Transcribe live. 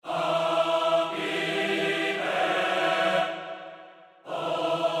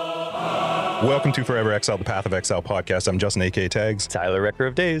Welcome to Forever Exile, the Path of Exile podcast. I'm Justin, aka Tags. Tyler, Wrecker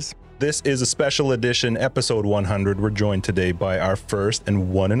of Days. This is a special edition, episode 100. We're joined today by our first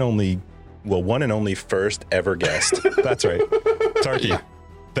and one and only first ever guest. That's right. Tarky,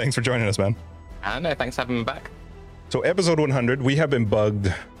 thanks for joining us, man. No, thanks for having me back. So episode 100, we have been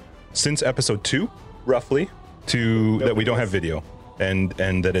bugged since episode 2, roughly, that we don't have video and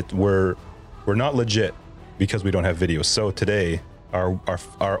that we're not legit because we don't have video. So today,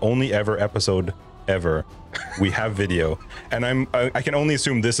 our only ever episode ever, we have video, and I can only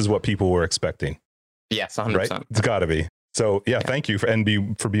assume this is what people were expecting. Yes, 100%. Right? It's got to be. So yeah, thank you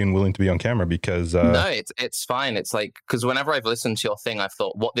for being willing to be on camera because no, it's fine. It's like, because whenever I've listened to your thing, I've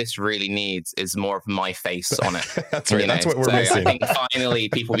thought what this really needs is more of my face on it. That's right. That's what we're missing. I think finally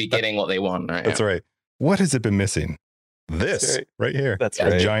people be getting what they want. Right? That's right. What has it been missing? This right here. That's a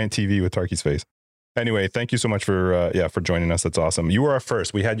right. giant TV with Tarky's face. Anyway, thank you so much for joining us. That's awesome. You were our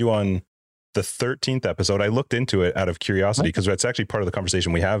first. We had you on the 13th episode. I looked into it out of curiosity because that's actually part of the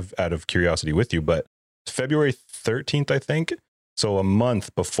conversation we have out of curiosity with you. But February 13th, I think. So a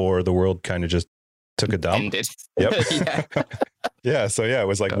month before the world kind of just took a dump. Ended. Yep. Yeah. So yeah, it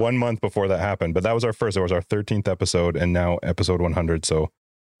was like 1 month before that happened. But that was our first. It was our 13th episode, and now episode 100. So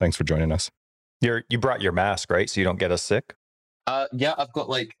thanks for joining us. You brought your mask, right? So you don't get us sick? Yeah, I've got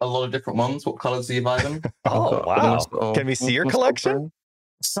like a lot of different ones. What colors do you buy them? Oh, wow. Can we see your collection?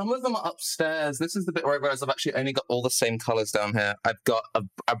 Some of them are upstairs. This is the bit where I realize I've actually only got all the same colors down here. I've got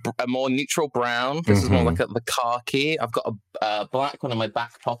a more neutral brown. This is more like the khaki. I've got a black one in my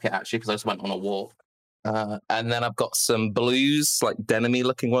back pocket, actually, because I just went on a walk. And then I've got some blues, like denim-y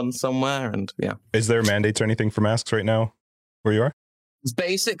looking ones somewhere. And yeah. Is there mandates or anything for masks right now where you are?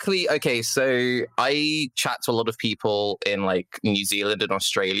 Basically, okay, so I chat to a lot of people in like New Zealand and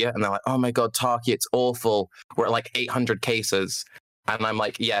Australia, and they're like, oh my God, Tarky, it's awful. We're at like 800 cases. And I'm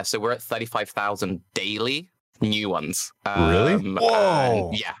like, yeah, so we're at 35,000 daily new ones. Really?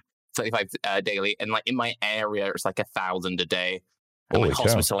 Whoa. Yeah, 35 daily. And like in my area, it's like 1,000 a day. And Holy like cow.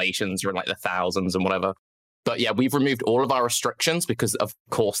 hospitalizations are in like the thousands and whatever. But yeah, we've removed all of our restrictions because of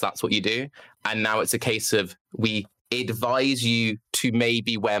course that's what you do. And now it's a case of we advise you to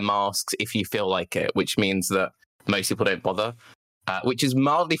maybe wear masks if you feel like it, which means that most people don't bother, which is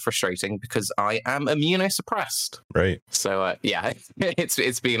mildly frustrating because I am immunosuppressed. Right. So yeah,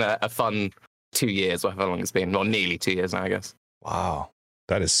 it's been a fun 2 years, or however long it's been, or nearly 2 years now, I guess. Wow.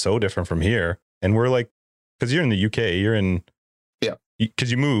 That is so different from here. And we're like, because you're in the UK, you're in, because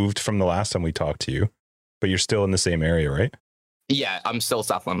you moved from the last time we talked to you, but you're still in the same area, right? Yeah, I'm still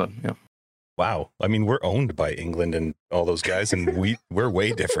South London. Yeah. Wow. I mean, we're owned by England and all those guys, and we're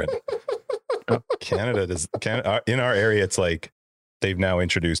way different. Canada in our area, it's like they've now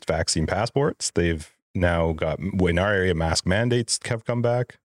introduced vaccine passports. They've now got, in our area, mask mandates have come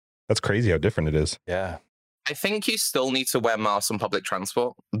back. That's crazy how different it is. Yeah. I think you still need to wear masks on public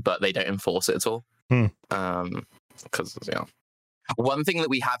transport, but they don't enforce it at all. Because, yeah. One thing that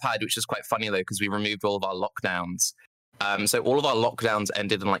we have had, which is quite funny though, because we removed all of our lockdowns. So all of our lockdowns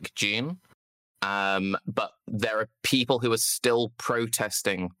ended in like June. But there are people who are still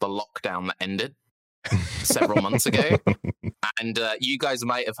protesting the lockdown that ended several months ago. And you guys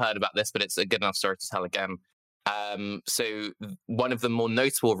might have heard about this, but it's a good enough story to tell again. So one of the more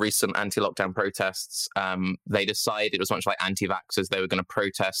notable recent anti-lockdown protests, they decided, it was much like anti-vaxxers, they were going to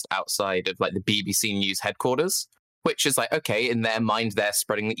protest outside of like the BBC News headquarters, which is like, okay, in their mind, they're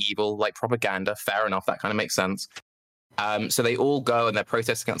spreading the evil, like propaganda. Fair enough. That kind of makes sense. So they all go and they're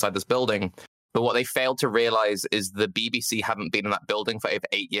protesting outside this building. But what they failed to realize is the BBC haven't been in that building for over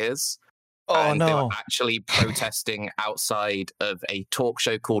 8 years. Oh, and they were actually protesting outside of a talk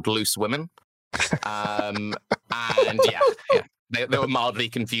show called Loose Women. And yeah. They were mildly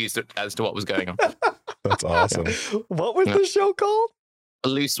confused as to what was going on. That's awesome. What was the show called?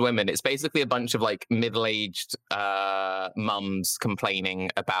 Loose Women. It's basically a bunch of like middle-aged mums complaining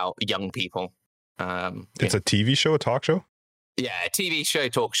about young people. It's a TV show, a talk show? Yeah, a TV show,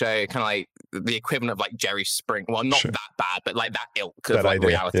 talk show, kind of like the equivalent of like Jerry Springer. Well, not that bad, but like that ilk of That like idea,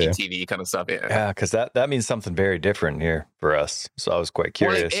 reality TV kind of stuff. Yeah, because that means something very different here for us. So I was quite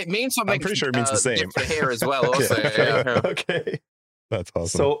curious. Well, it means something. I'm pretty sure it means the same different here as well. Also, Yeah. Okay. That's awesome.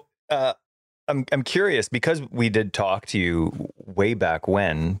 So I'm curious, because we did talk to you way back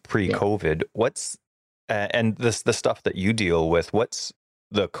when, pre-COVID. What's and the stuff that you deal with, what's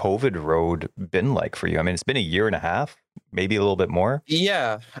the COVID road been like for you? I mean, it's been a year and a half, maybe a little bit more.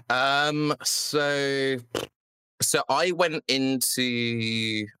 Yeah. So I went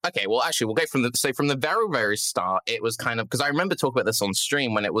into, okay, well, actually, we'll go from the very, very start. It was kind of, because I remember talking about this on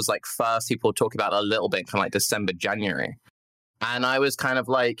stream when it was like first people were talking about it a little bit, kind of like December, January. And I was kind of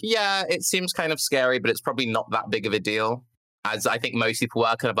like, yeah, it seems kind of scary, but it's probably not that big of a deal. As I think most people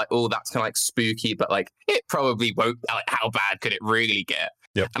were kind of like, oh, that's kind of like spooky, but like it probably won't. Like, how bad could it really get?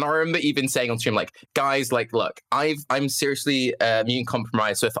 Yep. And I remember even saying on stream, like, guys, like, look, I'm seriously immune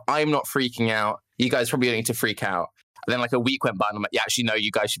compromised. So if I'm not freaking out, you guys probably don't need to freak out. And then like a week went by, and I'm like, yeah, actually, no, you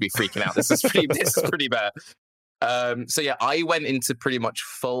guys should be freaking out. This is pretty bad. So yeah, I went into pretty much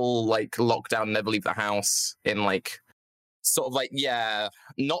full like lockdown, never leave the house in like. Sort of like, yeah,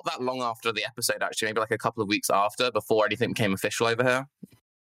 not that long after the episode, actually, maybe like a couple of weeks after, before anything became official over here.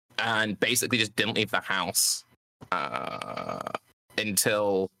 And basically just didn't leave the house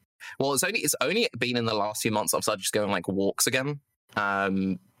until, well, it's only been in the last few months I've started just going like walks again.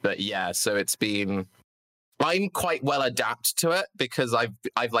 But yeah, so I'm quite well adapted to it because I've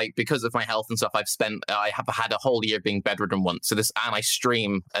like, because of my health and stuff, I have had a whole year being bedridden once. So and I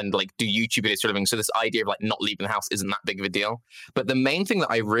stream and like do YouTube videos for a living. So this idea of like not leaving the house isn't that big of a deal. But the main thing that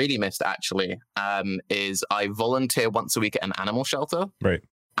I really missed actually is I volunteer once a week at an animal shelter. Right.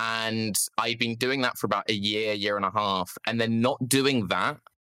 And I'd been doing that for about a year and a half. And then not doing that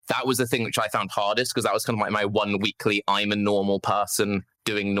was the thing which I found hardest, because that was kind of like my one weekly, I'm a normal person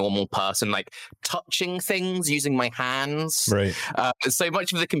doing normal person, like touching things using my hands. Right. So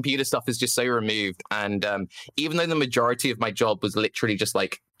much of the computer stuff is just so removed. And even though the majority of my job was literally just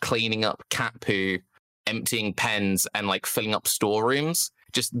like cleaning up cat poo, emptying pens, and like filling up storerooms,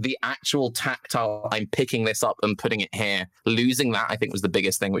 just the actual tactile, I'm picking this up and putting it here, losing that, I think, was the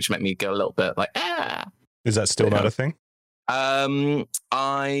biggest thing, which made me go a little bit like, ah. Is that still not a thing?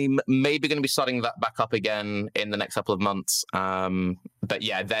 I'm maybe going to be starting that back up again in the next couple of months. But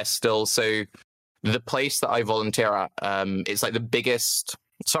yeah, they're still, so the place that I volunteer at, it's like the biggest,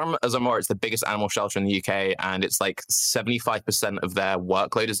 as I'm aware, it's the biggest animal shelter in the UK, and it's like 75% of their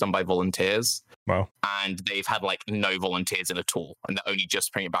workload is done by volunteers. Wow. And they've had like no volunteers in at all, and they're only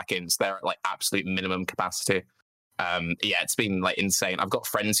just bringing it back in. So they're at like absolute minimum capacity. Yeah, it's been like insane. I've got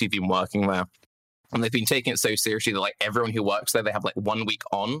friends who've been working there, and they've been taking it so seriously that like everyone who works there, they have like 1 week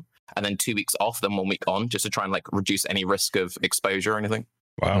on and then 2 weeks off, then 1 week on, just to try and like reduce any risk of exposure or anything.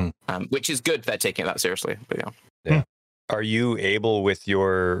 Wow. Which is good. They're taking it that seriously. But yeah. Yeah. Are you able with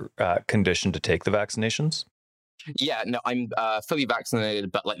your condition to take the vaccinations? Yeah, no, I'm fully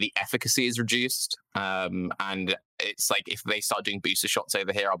vaccinated, but like the efficacy is reduced. And it's like if they start doing booster shots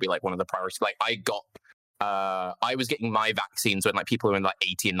over here, I'll be like one of the priorities. Like I was getting my vaccines when like people who were in like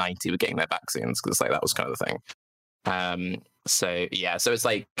 80 and 90 were getting their vaccines, because like that was kind of the thing. So yeah, so it's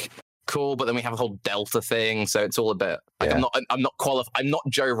like cool, but then we have a whole Delta thing, so it's all a bit like I'm not qualified. I'm not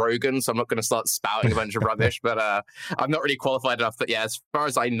Joe Rogan, so I'm not going to start spouting a bunch of rubbish. But I'm not really qualified enough. But yeah, as far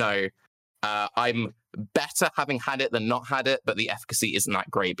as I know, I'm better having had it than not had it, but the efficacy isn't that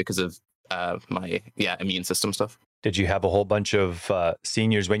great because of my immune system stuff. Did you have a whole bunch of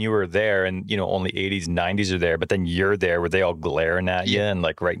seniors when you were there, and you know only 80s, 90s are there, but then you're there? Were they all glaring at you and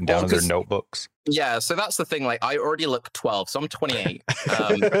like writing down in their notebooks? Yeah, so that's the thing. Like, I already look 12, so I'm 28,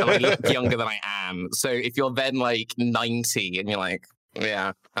 and I look younger than I am. So if you're then like 90, and you're like,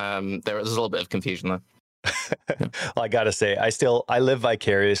 yeah, there's a little bit of confusion there. Well, I gotta say, I live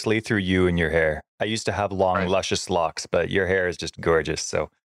vicariously through you and your hair. I used to have long, luscious locks, but your hair is just gorgeous. So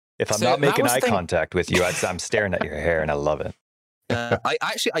if I'm not making eye contact with you, I'm staring at your hair, and I love it.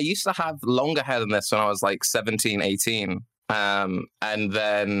 I used to have longer hair than this when I was like 17, 18. And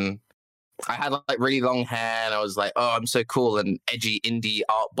then I had like really long hair, and I was like, oh, I'm so cool and edgy indie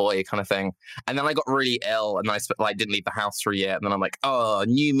art boy kind of thing. And then I got really ill, and I didn't leave the house for a year. And then I'm like, oh,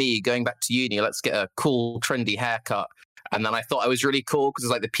 new me going back to uni. Let's get a cool, trendy haircut. And then I thought I was really cool because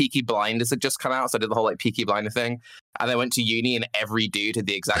it's like the Peaky Blinders had just come out. So I did the whole like Peaky Blinder thing. And I went to uni, and every dude had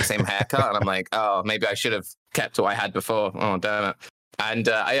the exact same haircut. And I'm like, oh, maybe I should have kept what I had before. Oh, damn it. And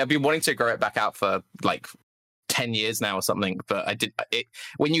I've been wanting to grow it back out for like 10 years now or something. But I did it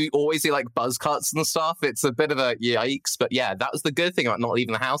when you always do like buzz cuts and stuff. It's a bit of a yikes. But yeah, that was the good thing about not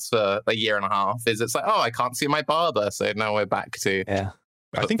leaving the house for a year and a half, is it's like, oh, I can't see my barber. So now we're back to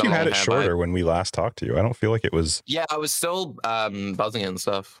I think you had it shorter when we last talked to you. I don't feel like it was. Yeah, I was still buzzing it and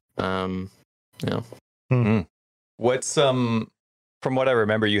stuff. Yeah. Mm-hmm. What's from what I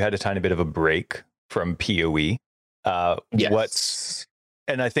remember, you had a tiny bit of a break from PoE. Yes.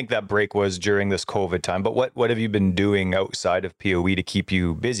 And I think that break was during this COVID time. But what have you been doing outside of PoE to keep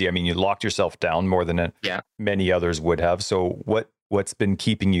you busy? I mean, you locked yourself down more than many others would have. So what's been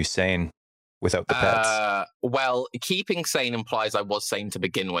keeping you sane without the pets? Well, keeping sane implies I was sane to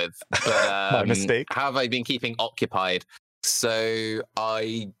begin with. But, my mistake. How have I been keeping occupied? So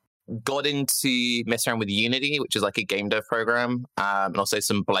I got into messing around with Unity, which is like a game dev program, and also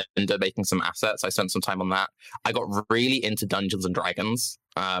some Blender, making some assets. I spent some time on that. I got really into Dungeons and Dragons,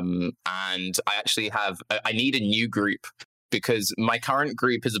 and I actually I need a new group because my current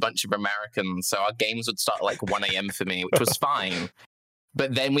group is a bunch of Americans, so our games would start at like 1 a.m. for me, which was fine.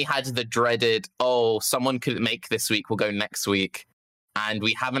 But then we had the dreaded, oh, someone couldn't make this week, we'll go next week. And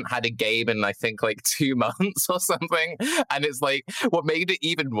we haven't had a game in, I think, like 2 months or something. And it's like, what made it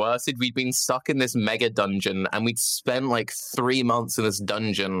even worse is we'd been stuck in this mega dungeon and we'd spent like 3 months in this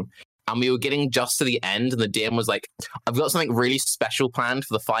dungeon. And we were getting just to the end, and the DM was like, I've got something really special planned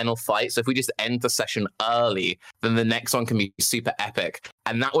for the final fight. So if we just end the session early, then the next one can be super epic.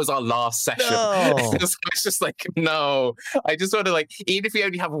 And that was our last session. No. It's just like, no. I just want to, like, even if we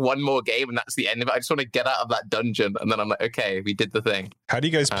only have one more game and that's the end of it, I just want to get out of that dungeon. And then I'm like, okay, we did the thing. How do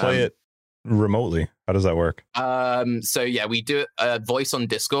you guys play it remotely? How does that work? So yeah, we do voice on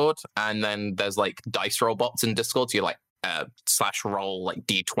Discord, and then there's like dice roll bots in Discord. So you're like, /roll like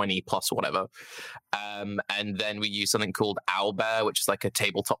D20 plus whatever, and then we use something called Owlbear, which is like a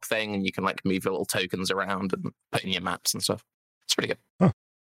tabletop thing, and you can like move your little tokens around and put in your maps and stuff. It's pretty good. Huh.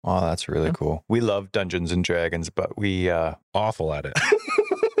 Oh, that's really cool. We love Dungeons and Dragons, but we awful at it.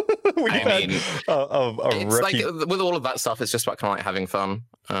 I mean, it's rookie... like with all of that stuff, it's just about kind of like having fun.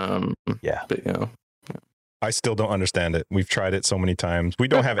 Yeah, but you know, I still don't understand it. We've tried it so many times. We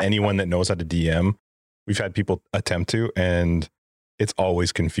don't have anyone that knows how to DM. We've had people attempt to, and it's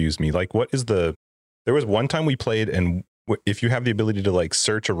always confused me. Like, there was one time we played, and if you have the ability to like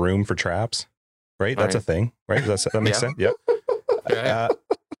search a room for traps, right? That's a thing, right? That makes sense. Yep.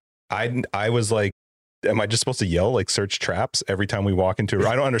 I was like, am I just supposed to yell like search traps every time we walk into?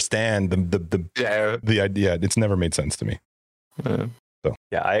 I don't understand the idea. It's never made sense to me. So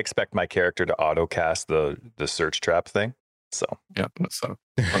yeah, I expect my character to auto cast the search trap thing. So yeah, that's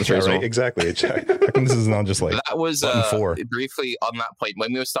right, exactly. This is not just like that was briefly on that point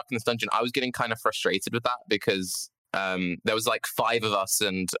when we were stuck in this dungeon. I was getting kind of frustrated with that because there was like 5 of us,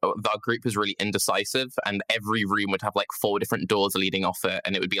 and our group was really indecisive, and every room would have like 4 different doors leading off it,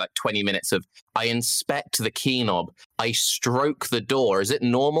 and it would be like 20 minutes of I inspect the key knob, I stroke the door, is it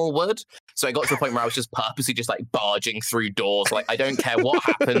normal wood? So I got to the point where I was just purposely just like barging through doors, like I don't care what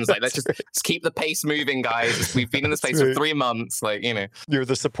happens, like let's keep the pace moving, guys. We've been in this place for 3 months, like, you know. You're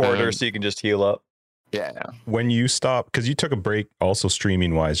the supporter, so you can just heal up. Yeah. When you stop, because you took a break also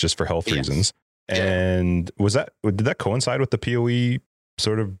streaming wise just for health reasons. And did that coincide with the PoE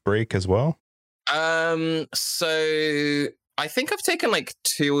sort of break as well? So I think I've taken like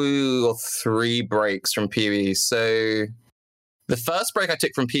 2 or 3 breaks from PoE. So the first break I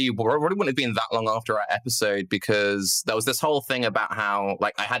took from PoE probably wouldn't have been that long after our episode, because there was this whole thing about how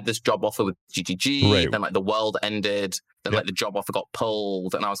like I had this job offer with GGG, right. Then like the world ended, then like the job offer got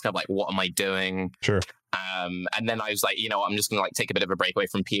pulled, and I was kind of like, what am I doing? Sure. And then I was like, you know, I'm just gonna like take a bit of a break away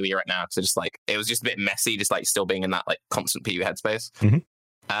from PoE right now, because just like it was just a bit messy, just like still being in that like constant PoE headspace. Mm-hmm.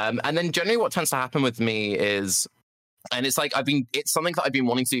 And then generally what tends to happen with me is, and it's like it's something that I've been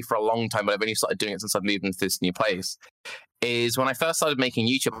wanting to do for a long time, but I've only started doing it since I've moved into this new place, is when I first started making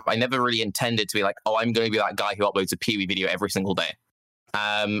YouTube, I never really intended to be like, oh, I'm going to be that guy who uploads a PoE video every single day.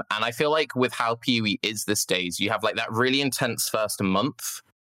 And I feel like with how PoE is these days, you have like that really intense first month,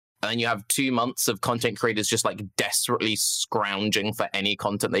 and then you have 2 months of content creators just like desperately scrounging for any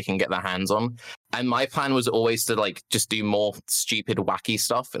content they can get their hands on. And my plan was always to like just do more stupid, wacky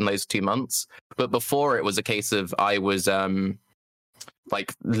stuff in those 2 months. But before, it was a case of I was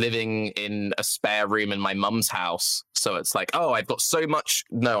like living in a spare room in my mum's house. So it's like, oh, I've got so much.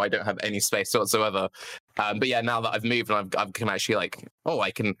 No, I don't have any space whatsoever. But yeah, now that I've moved and I can actually like,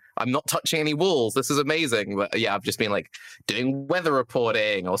 I'm not touching any walls. This is amazing. But yeah, I've just been like doing weather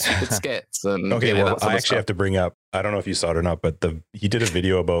reporting or stupid skits. And okay, well, I actually have to bring up, I don't know if you saw it or not, but he did a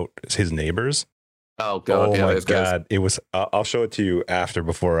video about his neighbors. Oh God! Oh my God! It was. I'll show it to you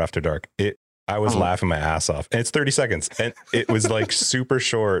before or after dark. I was laughing my ass off, and it's 30 seconds, and it was like super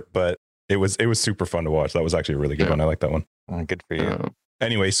short, but it was super fun to watch. That was actually a really good one. I like that one. Good for you.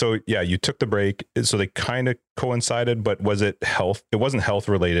 Anyway, so yeah, you took the break, so they kind of coincided, but was it health? It wasn't health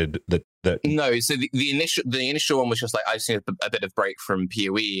related. No. So the initial one was just like I just needed a bit of break from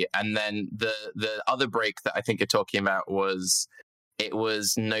PoE, and then the other break that I think you're talking about was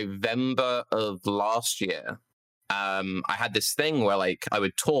November of last year. I had this thing where like I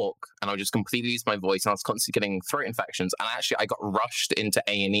would talk and I would just completely lose my voice, and I was constantly getting throat infections. And actually, I got rushed into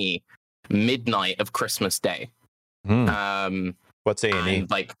A&E midnight of Christmas Day. What's A&E?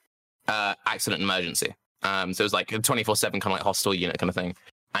 Like accident emergency. So it was like a 24/7 kind of like hospital unit kind of thing.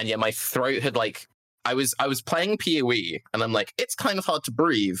 And yeah, my throat had like I was playing PoE, and I'm like, it's kind of hard to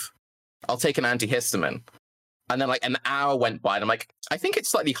breathe. I'll take an antihistamine. And then like an hour went by and I'm like, I think it's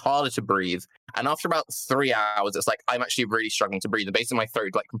slightly harder to breathe. And after about 3 hours, it's like, I'm actually really struggling to breathe. The base of my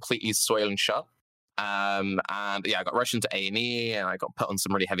throat like completely swollen shut. And yeah, I got rushed into A&E and I got put on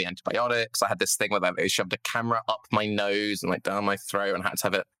some really heavy antibiotics. I had this thing where they shoved a camera up my nose and like down my throat and I had to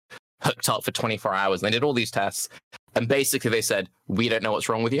have it hooked up for 24 hours. And they did all these tests. And basically they said, we don't know what's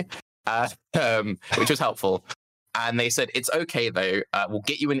wrong with you, which was helpful. And they said, it's okay, though. We'll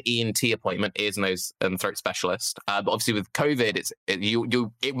get you an ENT appointment, ears, nose, and throat specialist. But obviously with COVID,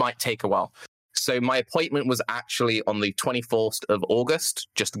 it might take a while. So my appointment was actually on the 24th of August,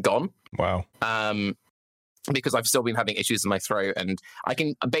 just gone. Wow. Because I've still been having issues in my throat. And I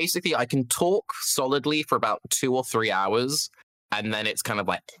can talk solidly for about 2 or 3 hours. And then it's kind of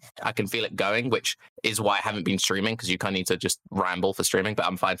like, I can feel it going, which is why I haven't been streaming, because you kind of need to just ramble for streaming. But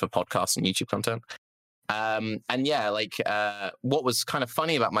I'm fine for podcasts and YouTube content. And yeah, like what was kind of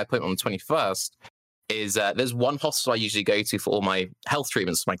funny about my appointment on the 21st is there's one hospital I usually go to for all my health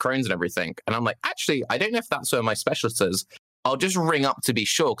treatments, my Crohn's and everything. And I'm like, actually, I don't know if that's where my specialist is. I'll just ring up to be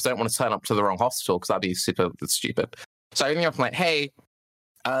sure, because I don't want to turn up to the wrong hospital, because that'd be super stupid. So I ring up and I'm like, hey,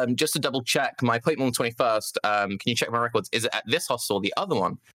 just to double check, my appointment on the 21st, can you check my records? Is it at this hospital or the other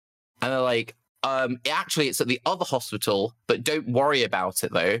one? And they're like, actually, it's at the other hospital, but don't worry about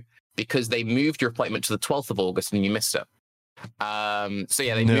it, though, because they moved your appointment to the 12th of August and you missed it. So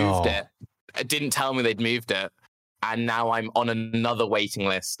yeah, they moved it. It didn't tell me they'd moved it. And now I'm on another waiting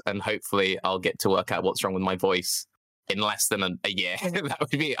list, and hopefully I'll get to work out what's wrong with my voice in less than a year. That would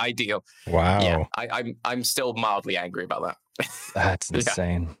be ideal. Wow. Yeah, I'm still mildly angry about that. That's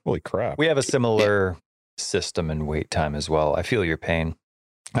insane. Yeah. Holy crap. We have a similar system in wait time as well. I feel your pain.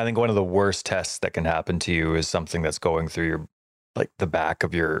 I think one of the worst tests that can happen to you is something that's going through your, like the back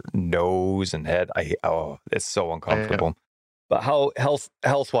of your nose and head. It's so uncomfortable. But how health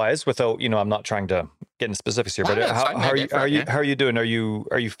wise, without, I'm not trying to get into specifics here, but how are you doing? Are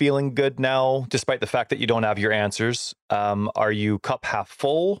you feeling good now, despite the fact that you don't have your answers? Are you cup half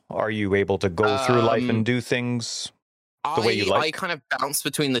full? Are you able to go through life and do things the way you like? I kind of bounce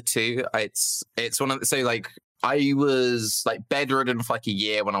between the two. It's one of like I was like bedridden for like a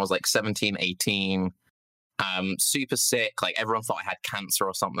year when I was like 17, 18. Super sick, like everyone thought I had cancer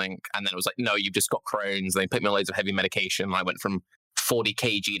or something, and then it was like, no, you've just got Crohn's. They put me on loads of heavy medication, and I went from 40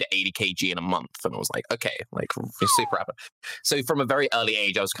 kg to 80 kg in a month, and I was like, okay, like super rapid. So from a very early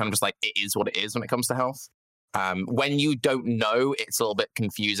age, I was kind of just like, it is what it is when it comes to health. When you don't know, it's a little bit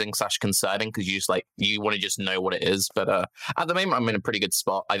confusing / concerning, because you want to just know what it is. But at the moment, I'm in a pretty good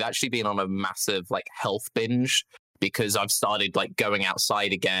spot. I've actually been on a massive like health binge, because I've started like going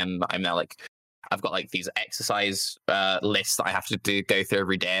outside again. I'm now like, I've got like these exercise lists that I have to go through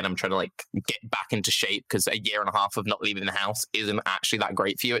every day, and I'm trying to like get back into shape, because a year and a half of not leaving the house isn't actually that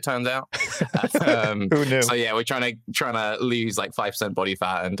great for you, it turns out. Who knew? So yeah, we're trying to lose like 5% body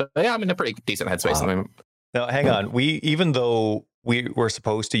fat, and yeah, I'm in a pretty decent headspace at the moment. Now, hang on. Even though we were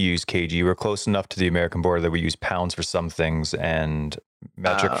supposed to use kg, we're close enough to the American border that we use pounds for some things and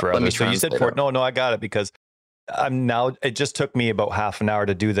metric for others. So you said no, I got it, because it just took me about half an hour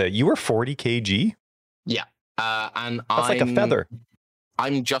to do that. You were 40 kg? Yeah. And that's like a feather.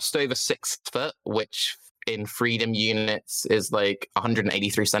 I'm just over 6 foot, which in freedom units is like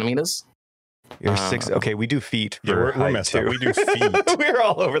 183 centimeters. You're 6. Okay, we do feet. We're messed up. We do feet. We're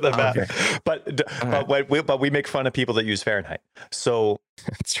all over the map. Okay. But we make fun of people that use Fahrenheit. So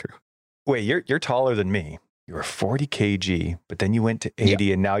that's true. Wait, you're taller than me. You were 40 kg, but then you went to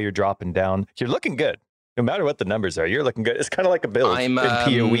 80, and now you're dropping down. You're looking good. No matter what the numbers are, you're looking good. It's kind of like a build in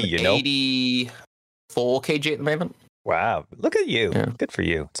PoE, 84 kg at the moment. Wow, look at you. Yeah. Good for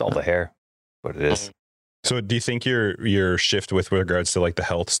you. It's all the hair, what it is. So do you think your shift with regards to like the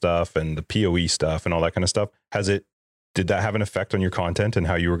health stuff and the PoE stuff and all that kind of stuff, did that have an effect on your content and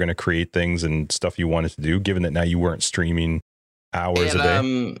how you were going to create things and stuff you wanted to do, given that now you weren't streaming hours a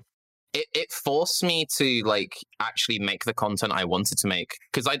day? It forced me to like actually make the content I wanted to make,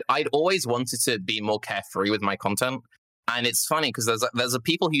 because I'd always wanted to be more carefree with my content. And it's funny because there's a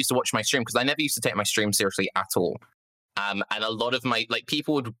people who used to watch my stream, because I never used to take my stream seriously at all. And a lot of my like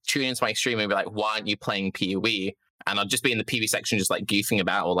people would tune into my stream and be like, why aren't you playing PoE? And I'd just be in the PoE section just like goofing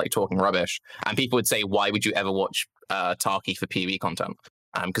about or like talking rubbish. And people would say, why would you ever watch Taki for PoE content?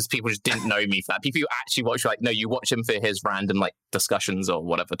 Because people just didn't know me for that. People who actually watch, like, no, you watch him for his random like discussions or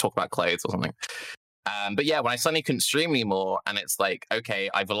whatever, talk about clothes or something. But yeah, when I suddenly couldn't stream anymore, and it's like, okay,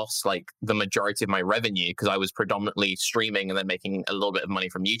 I've lost like the majority of my revenue, because I was predominantly streaming and then making a little bit of money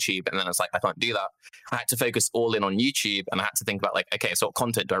from YouTube. And then it's like, I can't do that. I had to focus all in on YouTube, and I had to think about like, okay, so what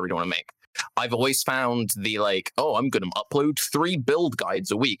content do I really want to make? I've always found the like, oh, I'm going to upload 3 build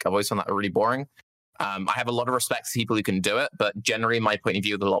guides a week. I've always found that really boring. I have a lot of respect for people who can do it, but generally my point of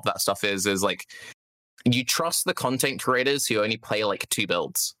view with a lot of that stuff is like, you trust the content creators who only play like 2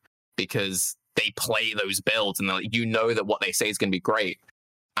 builds because they play those builds and like, you know that what they say is going to be great.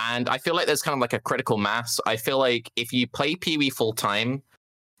 And I feel like there's kind of like a critical mass. I feel like if you play PoE full time,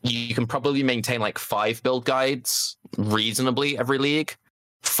 you can probably maintain like 5 build guides reasonably every league.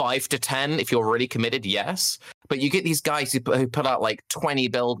 5 to 10 if you're really committed, yes. But you get these guys who put out like 20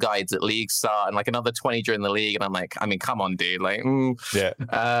 build guides at league start and like another 20 during the league, and I'm like, I mean, come on, dude. Like, yeah.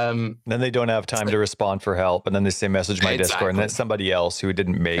 Then they don't have time to respond for help, and then they say message my Discord, and then it's somebody else who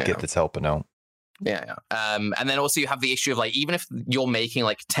didn't make it that's helping out. Yeah. And then also you have the issue of like, even if you're making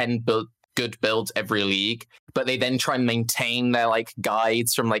like 10 good builds every league, but they then try and maintain their like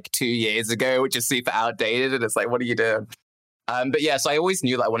guides from like 2 years ago, which is super outdated, and it's like, what are you doing? But yeah, so I always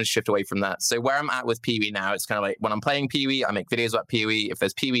knew that I wanted to shift away from that. So where I'm at with PoE now, it's kind of like when I'm playing PoE, I make videos about PoE. If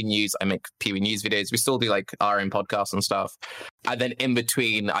there's PoE news, I make PoE news videos. We still do like our own podcasts and stuff. And then in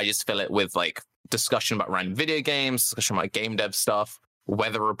between, I just fill it with like discussion about random video games, discussion about game dev stuff,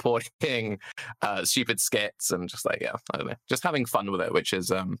 weather reporting, stupid skits, and just like, yeah, I don't know, just having fun with it, which is,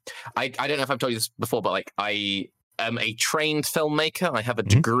 I don't know if I've told you this before, but like I am a trained filmmaker. I have a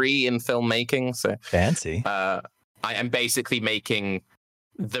degree in filmmaking. So fancy. I am basically making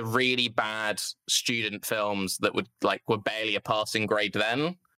the really bad student films that were barely a passing grade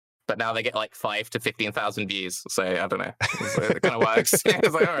then, but now they get like 5 to 15,000 views. So I don't know. So it kind of works.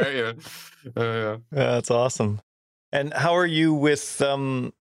 It's like, all right, yeah. That's awesome. And how are you with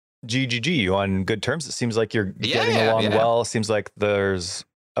GGG? You on good terms? It seems like you're getting along well. Seems like there's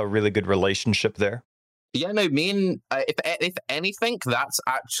a really good relationship there. Yeah, no, me and if anything, that's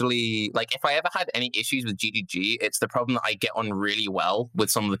actually like if I ever had any issues with GGG, it's the problem that I get on really well with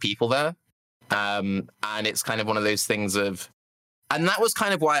some of the people there, and it's kind of one of those things of, and that was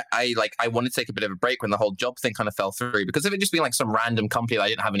kind of why I wanted to take a bit of a break when the whole job thing kind of fell through, because if it just been like some random company that I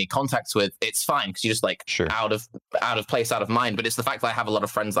didn't have any contacts with, it's fine because you're just like out of place, out of mind. But it's the fact that I have a lot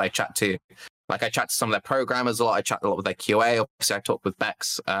of friends that I chat to. Like I chat to some of their programmers a lot. I chat a lot with their QA. Obviously, I talk with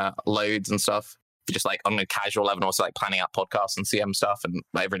Bex loads and stuff. Just like on a casual level, also like planning out podcasts and CM stuff, and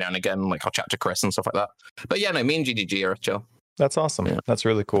every now and again, like I'll chat to Chris and stuff like that. But yeah, no, me and GGG are chill. That's awesome. Yeah. That's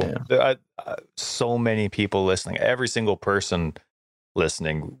really cool. Yeah. So many people listening, every single person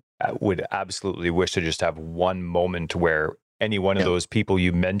listening would absolutely wish to just have one moment where any one of those people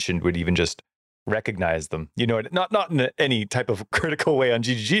you mentioned would even just recognize them. You know, not in any type of critical way on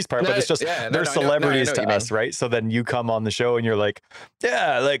GGG's part, but it's just they're celebrities to us, right? So then you come on the show and you're like,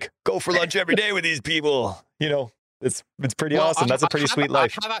 yeah, like go for lunch every day with these people. You know, it's pretty awesome. That's a pretty sweet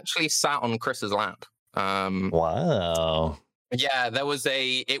life. I've actually sat on Chris's lap. Wow. Yeah,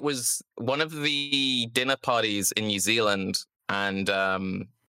 it was one of the dinner parties in New Zealand, and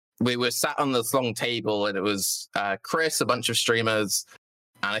we were sat on this long table, and it was Chris, a bunch of streamers,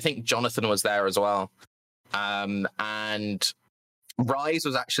 and I think Jonathan was there as well. And Rise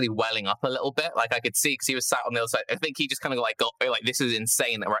was actually welling up a little bit. Like I could see because he was sat on the other side. I think he just kind of got like, this is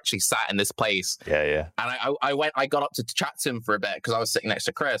insane that we're actually sat in this place. Yeah. And I got up to chat to him for a bit because I was sitting next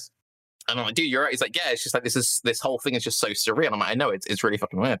to Chris. And I'm like, dude, you're right. He's like, yeah, it's just like this whole thing is just so surreal. I'm like, I know, it's really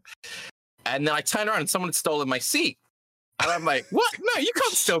fucking weird. And then I turned around and someone had stolen my seat. And I'm like, what? No, you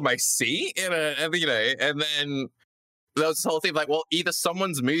can't steal my seat. And then there was this whole thing like, well, either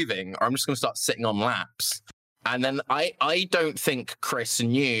someone's moving or I'm just going to start sitting on laps. And then I don't think Chris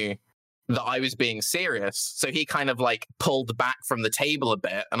knew that I was being serious. So he kind of like pulled back from the table a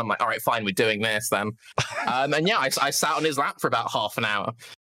bit. And I'm like, all right, fine, we're doing this then. And yeah, I sat on his lap for about half an hour.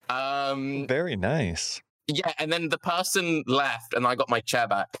 Very nice. Yeah, and then the person left and I got my chair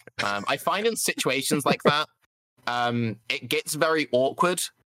back. I find in situations like that, it gets very awkward.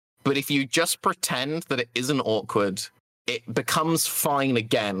 But if you just pretend that it isn't awkward, it becomes fine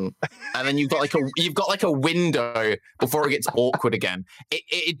again, and then you've got like a window before it gets awkward again.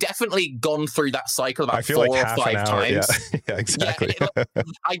 It definitely gone through that cycle about 4 or 5 times. Yeah, exactly. Yeah,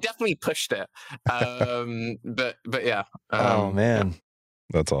 I definitely pushed it, but yeah. Oh man,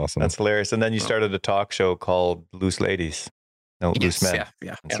 that's awesome. That's hilarious. And then you started a talk show called Loose Ladies. No, Loose Men.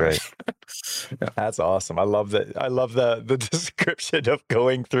 Yeah, that's right. That's awesome. I love that. I love the description of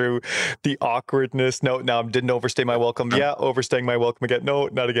going through the awkwardness. No, didn't overstay my welcome. Yeah, overstaying my welcome again. No,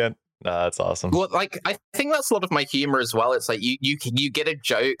 not again. That's awesome. Well, like I think that's a lot of my humor as well. It's like you get a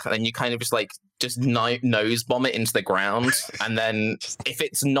joke and you kind of just nose bomb it into the ground, and then if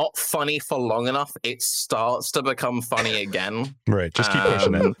it's not funny for long enough, it starts to become funny again. Right. Just keep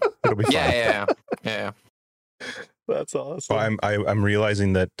pushing it. It'll be fun. Yeah. That's awesome. Well, I'm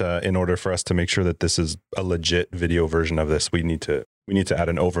realizing that in order for us to make sure that this is a legit video version of this, we need to add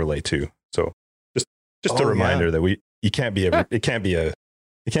an overlay too. So just a reminder that it can't be a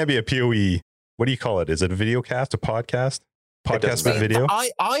PoE. What do you call it? Is it a video cast, a podcast? Podcast with video?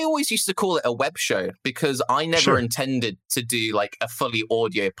 I always used to call it a web show because I never intended to do like a fully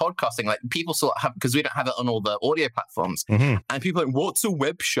audio podcasting. Like people sort of have, because we don't have it on all the audio platforms. Mm-hmm. And people are like, what's a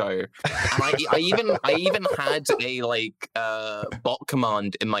web show? And I even had a bot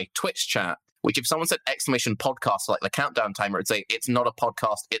command in my Twitch chat, which if someone said exclamation podcast, like the countdown timer, it'd say it's not a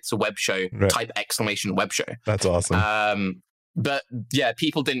podcast, it's a web show, type exclamation web show. That's awesome. But yeah,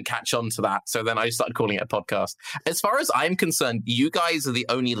 people didn't catch on to that. So then I started calling it a podcast. As far as I'm concerned, you guys are the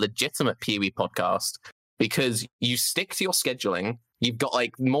only legitimate PoE podcast because you stick to your scheduling. You've got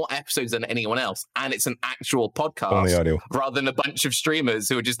like more episodes than anyone else. And it's an actual podcast. Only audio. Rather than a bunch of streamers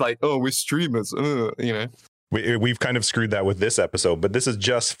who are just like, oh, we're streamers. You know. We've kind of screwed that with this episode, but this is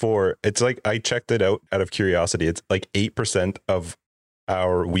just for, it's like, I checked it out of curiosity. It's like 8% of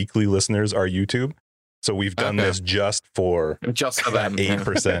our weekly listeners are YouTube. So we've done this just for them.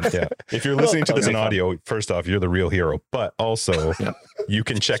 8%. Yeah. If you're listening to this in audio, first off, you're the real hero. But also, you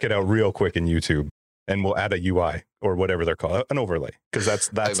can check it out real quick in YouTube, and we'll add a UI or whatever they're called, an overlay, because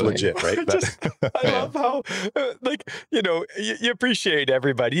that's legit, right? I love how, you appreciate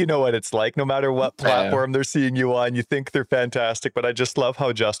everybody. You know what it's like. No matter what platform they're seeing you on, you think they're fantastic. But I just love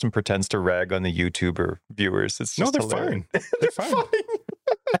how Justin pretends to rag on the YouTuber viewers. It's just they're hilarious. fine. They're fine.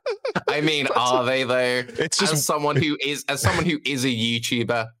 I mean, are they though? It's just as someone who is a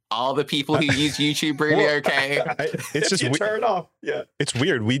YouTuber, are the people who use YouTube really okay? It's just turn it off. Yeah, it's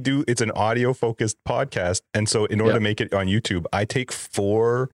weird. It's an audio focused podcast, and so in order to make it on YouTube, I take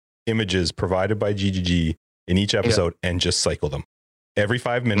 4 images provided by GGG in each episode and just cycle them every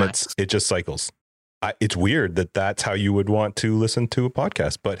 5 minutes. Nice. It just cycles. It's weird that's how you would want to listen to a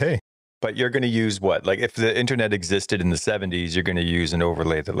podcast, but hey. But you're going to use what? Like if the internet existed in the 70s, you're going to use an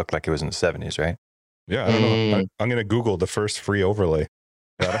overlay that looked like it was in the 70s, right? Yeah, I don't know. I'm going to Google the first free overlay.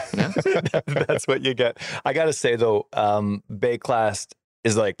 That's what you get. I got to say, though, Bayclast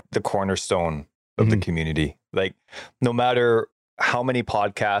is like the cornerstone of the community. Like no matter how many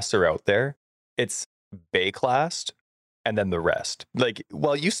podcasts are out there, it's Bayclast and then the rest. Like,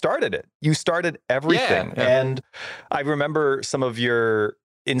 well, you started it. You started everything. Yeah. And I remember some of your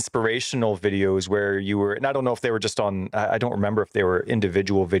inspirational videos where you were, and I don't know if they were just on, I don't remember if they were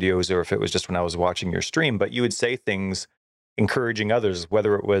individual videos or if it was just when I was watching your stream, but you would say things encouraging others,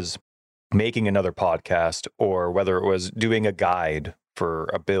 whether it was making another podcast or whether it was doing a guide for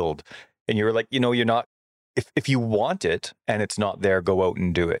a build. And you were like, you're not, if you want it and it's not there, go out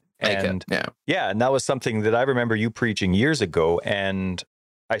and do it. And and that was something that I remember you preaching years ago. And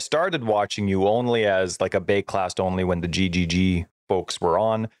I started watching you only as like a Bayclast only when the GGG folks were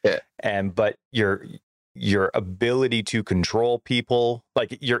on, but your ability to control people,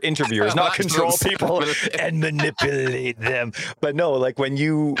 like your interviewers, not control people and manipulate them, but no, like when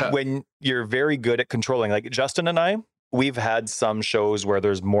you're very good at controlling. Like Justin and I, we've had some shows where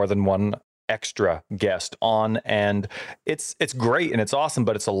there's more than one extra guest on, and it's great and it's awesome,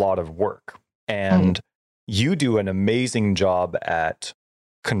 but it's a lot of work. And you do an amazing job at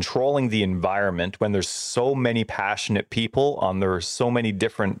controlling the environment when there's so many passionate people on there's so many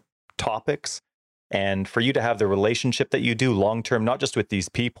different topics, and for you to have the relationship that you do long term, not just with these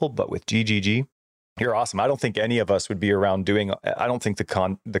people but with GGG, you're awesome. I don't think any of us would be around doing, I don't think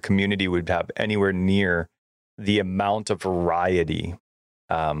the community would have anywhere near the amount of variety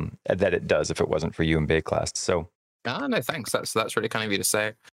that it does if it wasn't for you and Bayclast. So no, thanks. That's really kind of you to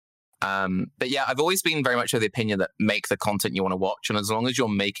say. But yeah, I've always been very much of the opinion that make the content you want to watch. And as long as you're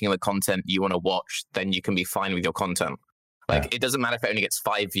making the content you want to watch, then you can be fine with your content. Like, it doesn't matter if it only gets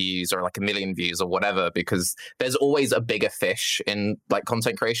 5 views or like 1 million views or whatever, because there's always a bigger fish in like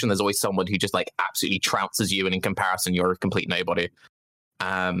content creation. There's always someone who just like absolutely trounces you, and in comparison, you're a complete nobody.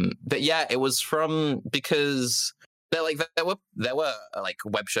 But yeah, it was because there were like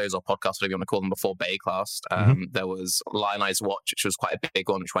web shows or podcasts, whatever you want to call them, before Bayclast. There was Lion Eyes Watch, which was quite a big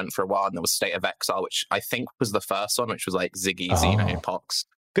one, which went for a while, and there was State of Exile, which I think was the first one, which was like Ziggy, Zeno, Pox.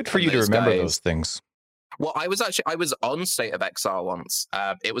 Good for you to remember those things. Well, I was on State of Exile once.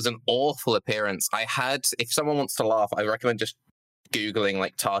 It was an awful appearance. If someone wants to laugh, I recommend just Googling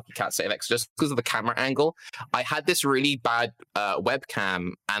like Tarky Cat State of Exile, just because of the camera angle. I had this really bad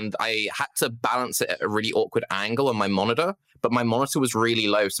webcam, and I had to balance it at a really awkward angle on my monitor, but my monitor was really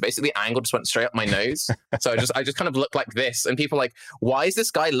low. So basically the angle just went straight up my nose. So I just kind of looked like this, and people were like, why is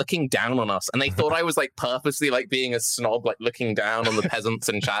this guy looking down on us? And they thought I was like purposely like being a snob, like looking down on the peasants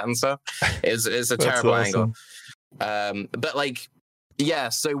in chat and stuff. It's a terrible angle. But like, yeah,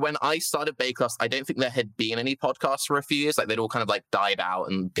 so when I started Baycast, I don't think there had been any podcasts for a few years. Like they'd all kind of like died out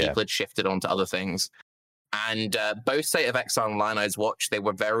and people had shifted onto other things. And both State of Exile and Lion Eyes Watch, they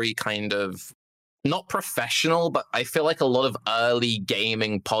were very kind of not professional, but I feel like a lot of early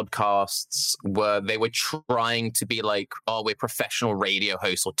gaming podcasts were trying to be like, oh, we're professional radio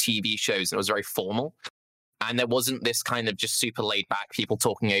hosts or TV shows. And it was very formal. And there wasn't this kind of just super laid back people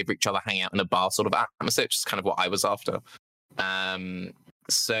talking over each other, hanging out in a bar sort of atmosphere, which is kind of what I was after.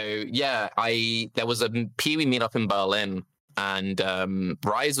 So yeah, there was a Pee-wee meetup in Berlin, and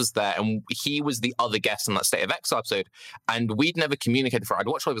Rise was there, and he was the other guest on that State of Exile episode, and we'd never communicated before. I'd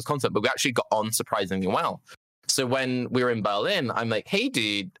watched all of his content, but we actually got on surprisingly well. So when we were in Berlin, I'm like, hey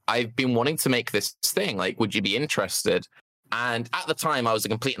dude, I've been wanting to make this thing, like, would you be interested? And at the time I was a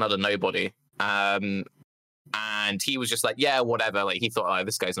complete and utter nobody, and he was just like, yeah, whatever. Like, he thought, oh,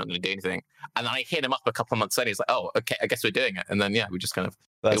 this guy's not going to do anything. And then I hit him up a couple of months later. He's like, oh, okay, I guess we're doing it. And then, yeah, we just kind of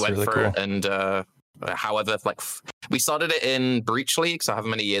went really for it. And however, like, we started it in Breach League. So however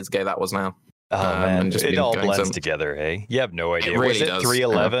many years ago that was now. Oh, man. It all blends together, hey? You have no idea. Really was it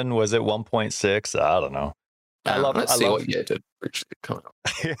 3.11? Was it 1.6? I don't know. I love it. Let's see what year did Breach League come out.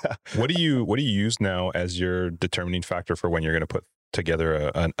 Yeah. What do you use now as your determining factor for when you're going to put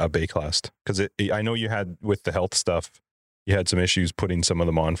together a Baycast? Because I know you had, with the health stuff, you had some issues putting some of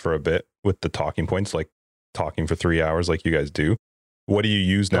them on for a bit with the talking points, like talking for 3 hours like you guys do. What do you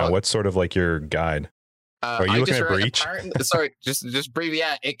use now? What's sort of like your guide? Are you looking at Breach? Sorry, just briefly.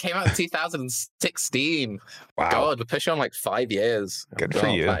 Yeah, it came out in 2016. Wow. God, we're pushing on like 5 years. Good for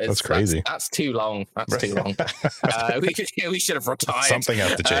you. That's crazy. That's too long. That's too long. We should have retired. Something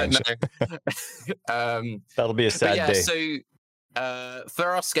has to change. That'll be a sad day. So for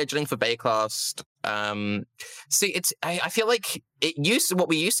our scheduling for Baycast, I feel like what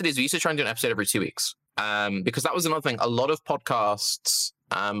we used to do is we used to try and do an episode every 2 weeks. Because that was another thing. A lot of podcasts,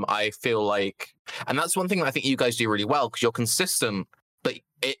 I feel like, and that's one thing that I think you guys do really well, because you're consistent, but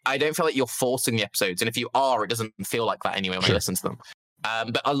I don't feel like you're forcing the episodes. And if you are, it doesn't feel like that anyway when I listen to them.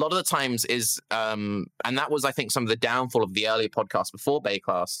 But a lot of the times and that was, I think, some of the downfall of the earlier podcasts before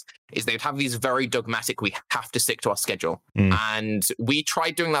Baycast, is they'd have these very dogmatic, we have to stick to our schedule. And we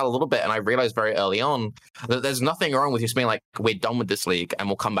tried doing that a little bit, and I realized very early on that there's nothing wrong with just being like, we're done with this league and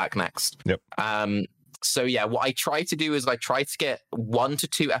we'll come back next. Yep. So yeah, what I try to do is I try to get 1 to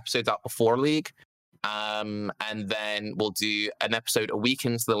 2 episodes out before league. And then we'll do an episode a week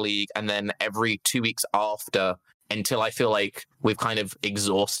into the league, and then every 2 weeks after, until I feel like we've kind of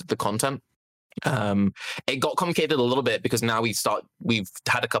exhausted the content. It got complicated a little bit because now we've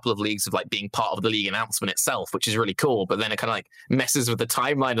had a couple of leagues of like being part of the league announcement itself, which is really cool, but then it kind of like messes with the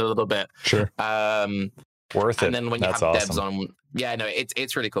timeline a little bit. Sure. Worth it. And then when That's you have awesome. devs on, yeah, no,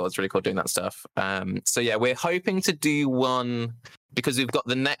 it's really cool. It's really cool doing that stuff. So yeah, we're hoping to do one, because we've got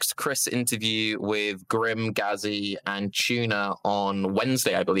the next Chris interview with Grim, Gazzy, and Tuna on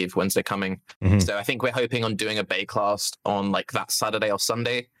Wednesday, I believe, Wednesday coming. So I think we're hoping on doing a Baycast on like that Saturday or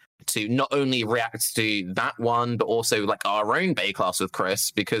Sunday to not only react to that one, but also like our own Baycast with Chris,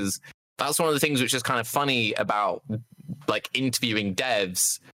 because that's one of the things which is kind of funny about like interviewing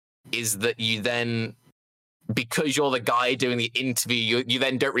devs, is that you then, because you're the guy doing the interview, you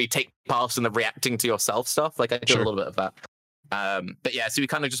then don't really take part in the reacting to yourself stuff. Like I do a little bit of that. But yeah, so we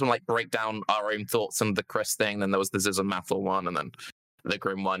kind of just want to like break down our own thoughts on the Chris thing. Then there was the Ziz and Mathel one, and then the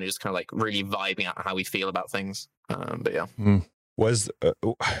Grim one, just kind of like really vibing out how we feel about things. But yeah.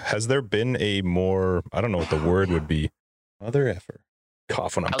 Has there been a more, I don't know what the word would be, mother effer,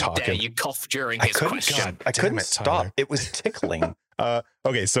 cough when I'm talking. Dare you cough during his question? I couldn't stop. It was tickling.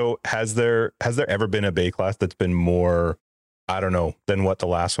 Okay, so has there ever been a Baycast that's been more, I don't know, than what the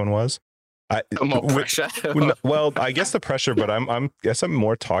last one was? More pressure. Well, I guess the pressure, but I'm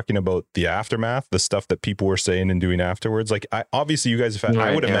more talking about the aftermath, the stuff that people were saying and doing afterwards. Like, obviously you guys have had,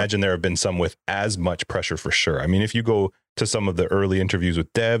 I would imagine there have been some with as much pressure for sure. I mean, if you go to some of the early interviews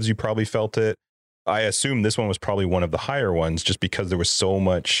with devs, you probably felt it. I assume this one was probably one of the higher ones, just because there was so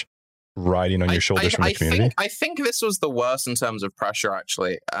much riding on your shoulders from the community. I think this was the worst in terms of pressure,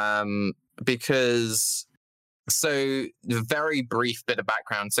 actually, because, so the very brief bit of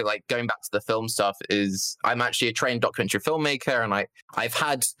background, so like going back to the film stuff, is I'm actually a trained documentary filmmaker, and I've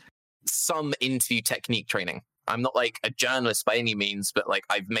had some interview technique training. I'm not like a journalist by any means, but like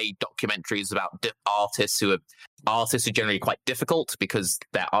I've made documentaries about artists who are generally quite difficult because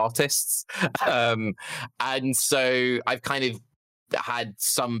they're artists. And so I've kind of had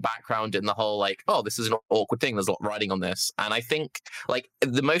some background in the whole like, oh, this is an awkward thing, there's a lot riding on this. And I think like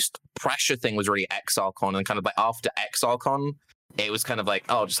the most pressure thing was really ExileCon, and kind of like after ExileCon, it was kind of like,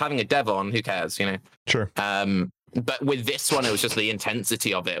 oh, just having a dev on, who cares, you know? Sure. But with this one, it was just the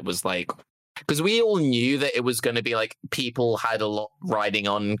intensity of it was like, because we all knew that it was going to be like people had a lot riding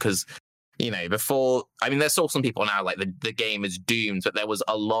on because, you know, before, I mean, there's still some people now, like the game is doomed, but there was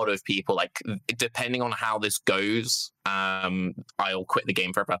a lot of people, like, depending on how this goes, I'll quit the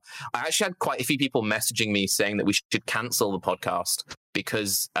game forever. I actually had quite a few people messaging me saying that we should cancel the podcast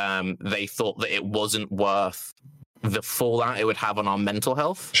because they thought that it wasn't worth the fallout it would have on our mental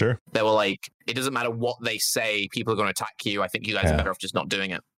health. Sure. They were like, it doesn't matter what they say, people are going to attack you. I think you guys are better off just not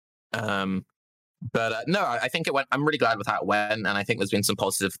doing it. But no, I think it went, I'm really glad with how it went. And I think there's been some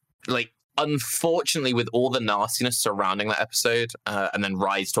positive, like, unfortunately, with all the nastiness surrounding that episode, and then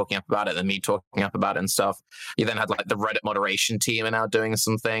Rise talking up about it, and me talking up about it and stuff, you then had like the Reddit moderation team are now doing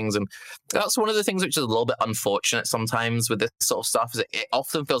some things, and that's one of the things which is a little bit unfortunate sometimes with this sort of stuff. Is it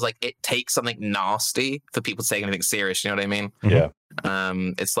often feels like it takes something nasty for people to take anything serious. You know what I mean? Yeah.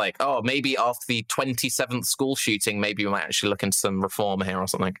 It's like, oh, maybe after the 27th school shooting, maybe we might actually look into some reform here or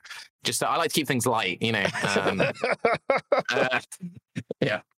something. Just I like to keep things light, you know.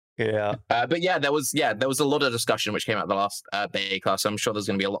 Yeah. Yeah. But yeah, there was a lot of discussion which came out of the last Bay class. I'm sure there's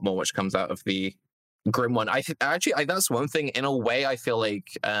going to be a lot more which comes out of the Grim one. I think actually that's one thing. In a way, I feel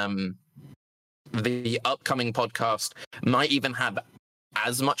like the upcoming podcast might even have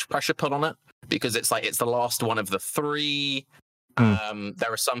as much pressure put on it because it's like it's the last one of the three.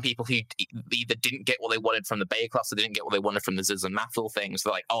 There are some people who either didn't get what they wanted from the Bay class or they didn't get what they wanted from the Ziz and Mathil things.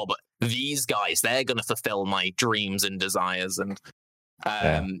 They're like, oh, but these guys, they're going to fulfill my dreams and desires. And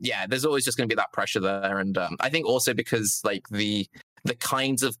there's always just going to be that pressure there. And I think also because like the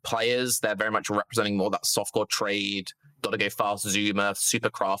kinds of players, they're very much representing more that softcore trade, gotta go fast zoomer,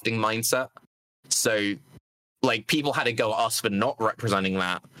 super crafting mindset. So like people had to go at us for not representing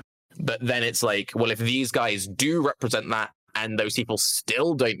that. But then it's like, well, if these guys do represent that, and those people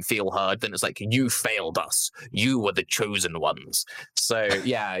still don't feel heard, then it's like, you failed us. You were the chosen ones. So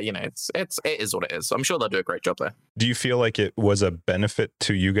yeah, you know, it is what it is. I'm sure they'll do a great job there. Do you feel like it was a benefit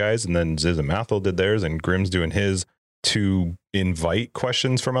to you guys, and then Ziz and Mathil did theirs and Grim's doing his, to invite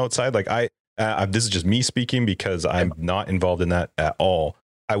questions from outside? Like this is just me speaking because I'm not involved in that at all.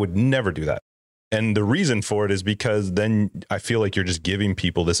 I would never do that. And the reason for it is because then I feel like you're just giving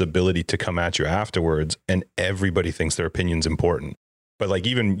people this ability to come at you afterwards, and everybody thinks their opinion's important. But like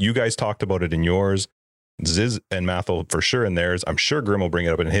even you guys talked about it in yours, Ziz and Mathil for sure in theirs. I'm sure Grim will bring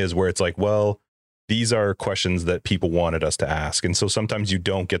it up in his, where it's like, well, these are questions that people wanted us to ask. And so sometimes you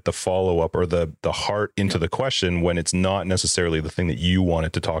don't get the follow up or the heart into the question when it's not necessarily the thing that you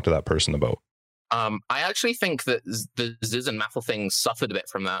wanted to talk to that person about. I actually think that the Ziz and Mathil thing suffered a bit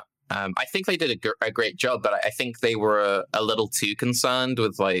from that. I think they did a great job, but I think they were a little too concerned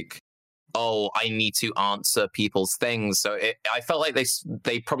with like, oh, I need to answer people's things. So I felt like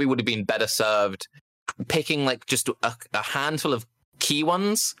they probably would have been better served picking like just a handful of key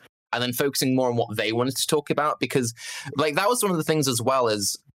ones and then focusing more on what they wanted to talk about, because like that was one of the things as well,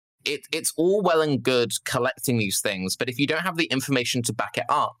 is it's all well and good collecting these things, but if you don't have the information to back it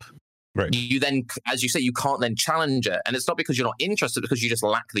up, right, you then, as you say, you can't then challenge it. And it's not because you're not interested, because you just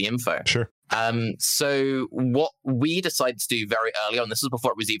lack the info. Sure. So what we decided to do very early on, this is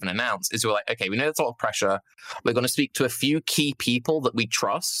before it was even announced, is we're like, okay, we know there's a lot of pressure. We're going to speak to a few key people that we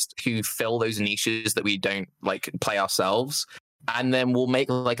trust who fill those niches that we don't like play ourselves. And then we'll make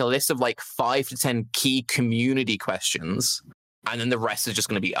like a list of like 5 to 10 key community questions. And then the rest is just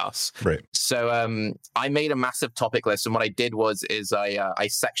going to be us. Right. So I made a massive topic list, and what I did was I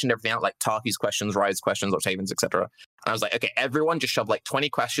sectioned everything out, like Tarky's questions, Rise questions, Octavian's, etc. And I was like, okay, everyone just shove like 20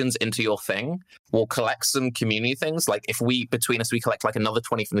 questions into your thing. We'll collect some community things. Like if between us, we collect like another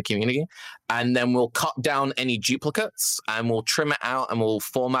 20 from the community, and then we'll cut down any duplicates and we'll trim it out and we'll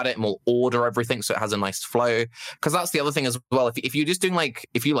format it and we'll order everything so it has a nice flow. Because that's the other thing as well. If you're just doing like,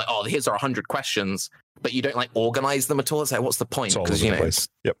 if you like, oh, here's our 100 questions, but you don't like organize them at all, it's like, what's the point? Because you know,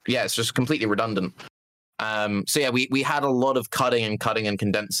 it's just completely redundant. So yeah, we had a lot of cutting and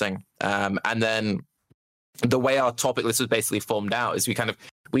condensing, and then the way our topic list was basically formed out is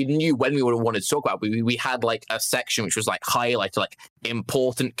we knew when we would have wanted to talk about. We had like a section which was like highlighted like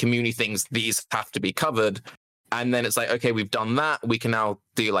important community things, these have to be covered, and then it's like, okay, we've done that. We can now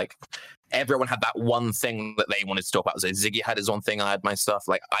do like, everyone had that one thing that they wanted to talk about. So Ziggy had his own thing. I had my stuff.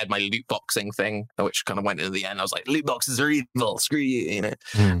 Like I had my loot boxing thing, which kind of went into the end. I was like, loot boxes are evil. Screw you, you know.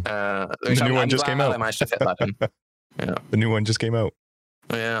 The new one just came out. I managed to fit that in. Yeah. The new one just came out.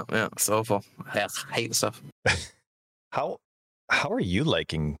 Yeah, it's awful. I hate the stuff. How are you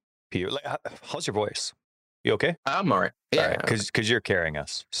liking Peter? Like, how's your voice? You okay? I'm all right. Yeah, because you're carrying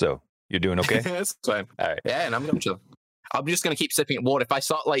us, so you're doing okay. That's fine. All right. Yeah, and I'm chill. I'm just going to keep sipping at water. If I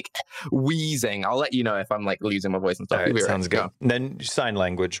start like wheezing, I'll let you know if I'm like losing my voice and stuff. All right, sounds good. And then sign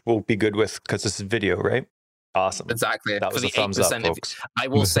language we'll be good with because this is video, right? Awesome. Exactly. That was for a the thumbs up, 8%, folks. I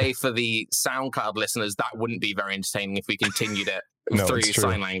will say for the SoundCloud listeners, that wouldn't be very entertaining if we continued it through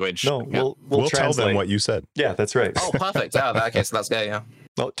sign language. No, we'll tell them what you said. Yeah, that's right. Oh, perfect. Oh, okay, so that's good. Yeah.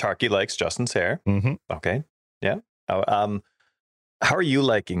 Well, Tarky likes Justin's hair. Mm-hmm. Okay. Yeah. How are you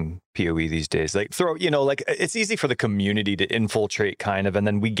liking PoE these days? Like it's easy for the community to infiltrate kind of, and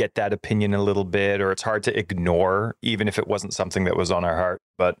then we get that opinion a little bit, or it's hard to ignore, even if it wasn't something that was on our heart,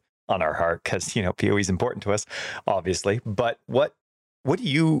 because, PoE is important to us, obviously. But what do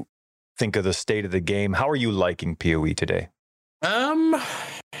you think of the state of the game? How are you liking PoE today? I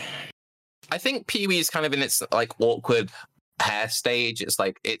think PoE is kind of in its like awkward hair stage. It's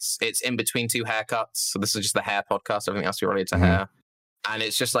like it's in between two haircuts. So this is just the hair podcast. Everything else related to hair. And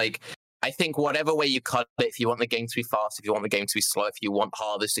it's just like, I think whatever way you cut it, if you want the game to be fast, if you want the game to be slow, if you want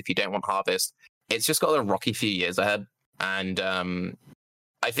harvest, if you don't want harvest, it's just got a rocky few years ahead. And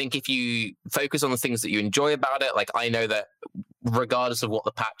I think if you focus on the things that you enjoy about it, like I know that regardless of what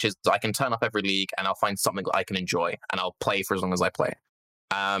the patch is, I can turn up every league and I'll find something that I can enjoy and I'll play for as long as I play.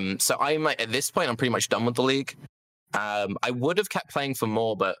 So at this point, I'm pretty much done with the league. I would have kept playing for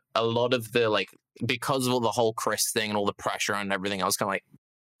more, but a lot of the because of all the whole Chris thing and all the pressure and everything, I was kind of like,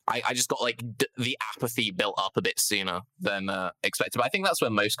 I just got like the apathy built up a bit sooner than expected. But I think that's where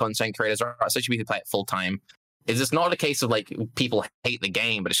most content creators are, especially if you play it full time. Is it's not a case of like people hate the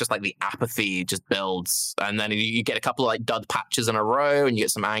game, but it's just like the apathy just builds, and then you get a couple of like dud patches in a row, and you get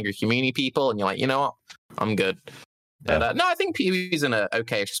some angry community people, and you're like, you know what, I'm good. Yeah. But no, I think PoE's in an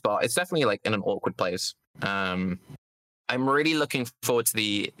okay spot. It's definitely like in an awkward place. I'm really looking forward to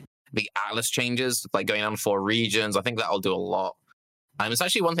the Atlas changes, like going on 4 regions. I think that'll do a lot. It's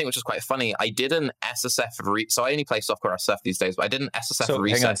actually one thing which is quite funny. I did an SSF so I only play softcore SSF these days, but I did an SSF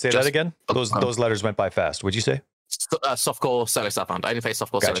reset. Hang on, say that again. Those letters went by fast. What'd you say? Softcore solo Starbound. I only play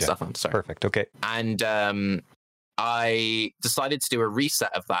softcore solo Starbound. Sorry. Perfect. Okay. And I decided to do a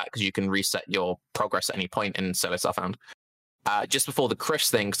reset of that because you can reset your progress at any point in solo Starbound. Just before the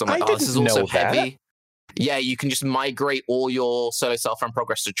Chris thing, because I'm like, this is also heavy. Yeah, you can just migrate all your solo self-found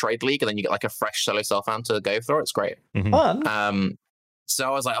progress to Trade League, and then you get like a fresh solo self-found to go through. It's great. Fun. So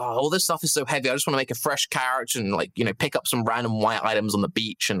I was like, all this stuff is so heavy. I just want to make a fresh character and pick up some random white items on the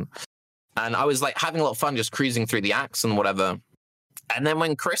beach. And I was like having a lot of fun just cruising through the Axe and whatever. And then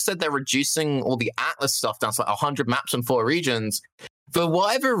when Chris said they're reducing all the Atlas stuff down to like 100 maps and 4 regions, for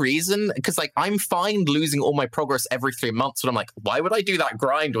whatever reason, because like I'm fine losing all my progress every 3 months, but I'm like, why would I do that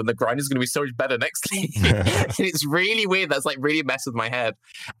grind when the grind is going to be so much better next league? And it's really weird. That's like really messed with my head.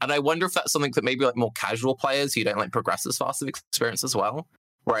 And I wonder if that's something that maybe like more casual players who don't like progress as fast have experienced as well.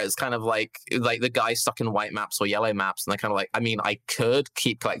 Where it's kind of like the guy stuck in white maps or yellow maps, and they're kind of like, I mean, I could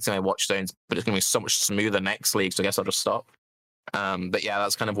keep collecting my watchstones, but it's going to be so much smoother next league, so I guess I'll just stop. But yeah,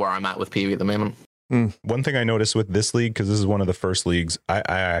 that's kind of where I'm at with PoE at the moment. One thing I noticed with this league, because this is one of the first leagues, I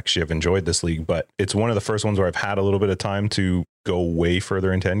actually have enjoyed this league, but it's one of the first ones where I've had a little bit of time to go way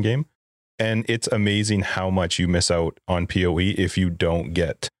further into endgame. And it's amazing how much you miss out on PoE if you don't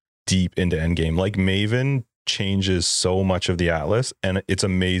get deep into endgame. Like Maven changes so much of the Atlas, and it's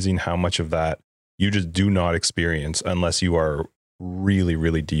amazing how much of that you just do not experience unless you are really,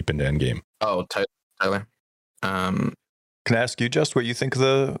 really deep into endgame. Oh, totally. Can I ask you just what you think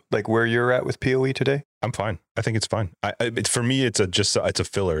of where you're at with PoE today? I'm fine. I think it's fine. For me, it's a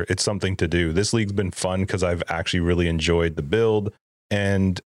filler. It's something to do. This league's been fun because I've actually really enjoyed the build,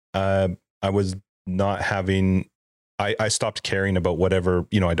 and I was not having. I stopped caring about whatever,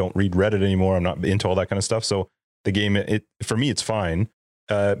 I don't read Reddit anymore. I'm not into all that kind of stuff. So the game, for me, it's fine.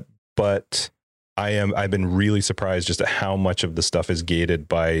 But I've been really surprised just at how much of the stuff is gated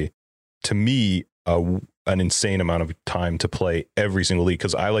by, to me, an insane amount of time to play every single league,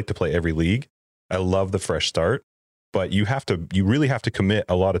 because I like to play every league. I love the fresh start, but you really have to commit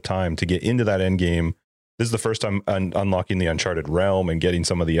a lot of time to get into that end game. This is the first time unlocking the Uncharted realm and getting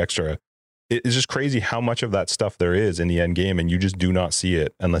some of the extra. It's just crazy how much of that stuff there is in the end game, and you just do not see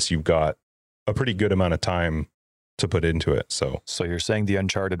it unless you've got a pretty good amount of time to put into it. So you're saying the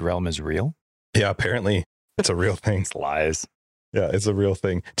Uncharted realm is real? Yeah, apparently it's a real thing. It's lies. Yeah, it's a real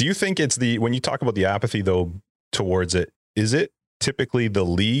thing. Do you think it's when you talk about the apathy though towards it, is it typically the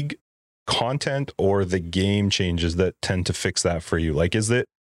league content or the game changes that tend to fix that for you? Like, is it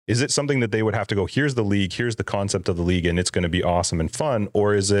something that they would have to go, here's the league, here's the concept of the league, and it's going to be awesome and fun?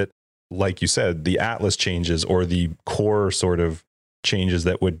 Or is it, like you said, the Atlas changes or the core sort of changes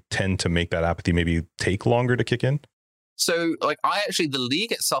that would tend to make that apathy maybe take longer to kick in? So, like, the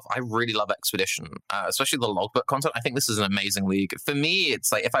league itself, I really love Expedition, especially the logbook content. I think this is an amazing league. For me,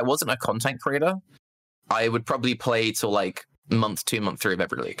 it's like, if I wasn't a content creator, I would probably play till like month 2, month 3 of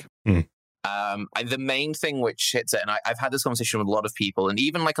every league. The main thing which hits it, and I've had this conversation with a lot of people, and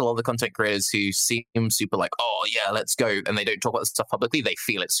even like a lot of the content creators who seem super like, oh yeah, let's go, and they don't talk about this stuff publicly, they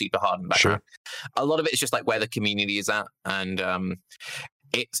feel it super hard in the background. A lot of it is just like where the community is at, and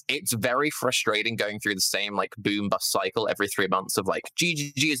it's very frustrating going through the same like boom bust cycle every 3 months of like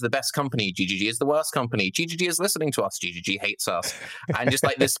GGG is the best company, GGG is the worst company, GGG is listening to us, GGG hates us, and just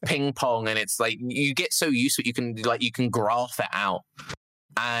like this ping pong, and it's like you get so used to it, you can graph it out.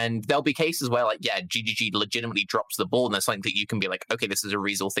 And there'll be cases where, like, yeah, GGG legitimately drops the ball, and there's something that you can be like, okay, this is a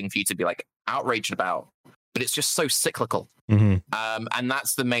reasonable thing for you to be like outraged about, but it's just so cyclical. And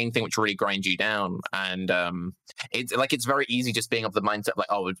that's the main thing which really grinds you down. And it's very easy just being of the mindset like,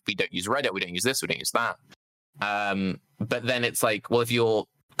 oh, we don't use Reddit, we don't use this, we don't use that. But then it's like, well, if your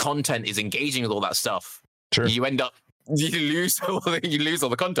content is engaging with all that stuff, you end up you lose all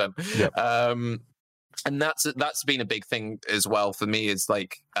the content. And that's been a big thing as well for me, is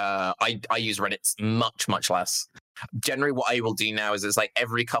like I use Reddit much less. Generally what I will do now is like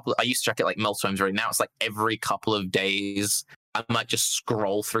every couple, I used to check it like multiple times already, now it's like every couple of days I might just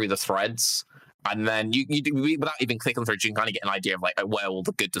scroll through the threads, and then you do, without even clicking through, you can kind of get an idea of like where all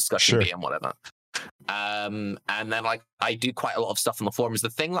the good discussion be and whatever. And then like I do quite a lot of stuff on the forums. The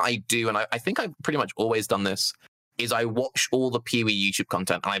thing that I do, and I think I've pretty much always done this, is I watch all the PoE YouTube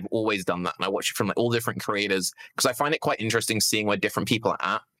content, and I've always done that. And I watch it from like all different creators because I find it quite interesting seeing where different people are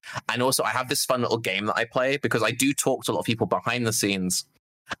at. And also I have this fun little game that I play because I do talk to a lot of people behind the scenes.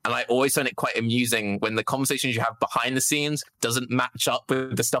 And I always find it quite amusing when the conversations you have behind the scenes doesn't match up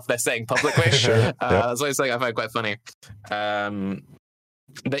with the stuff they're saying publicly. That's always something I find quite funny.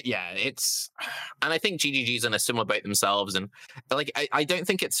 But yeah, and I think GGG's in a similar boat themselves, and like I don't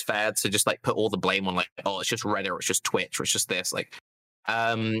think it's fair to just like put all the blame on like, oh, it's just Reddit or it's just Twitch or it's just this. Like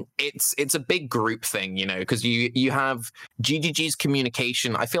it's a big group thing, you know, because you have GGG's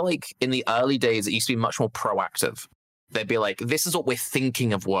communication. I feel like in the early days it used to be much more proactive. They'd be like, this is what we're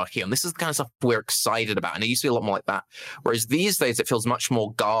thinking of working on, this is the kind of stuff we're excited about, and it used to be a lot more like that. Whereas these days it feels much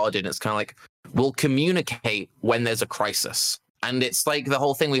more guarded. It's kind of like, we'll communicate when there's a crisis. And it's like the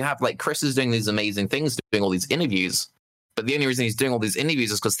whole thing we have, like Chris is doing these amazing things, doing all these interviews, but the only reason he's doing all these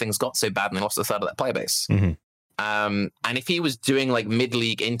interviews is because things got so bad and they lost a third of their player base. And if he was doing like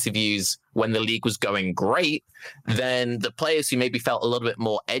mid-league interviews when the league was going great, then the players who maybe felt a little bit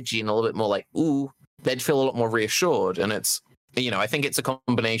more edgy and a little bit more like, ooh, they'd feel a lot more reassured. And it's, you know, I think it's a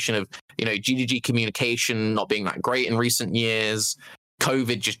combination of, you know, GGG communication not being that great in recent years,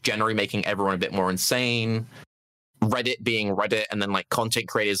 COVID just generally making everyone a bit more insane, Reddit being Reddit, and then like content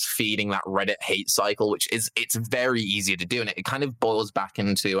creators feeding that Reddit hate cycle, which is, it's very easy to do. And it kind of boils back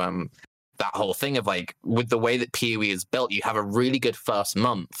into that whole thing of like, with the way that PoE is built, you have a really good first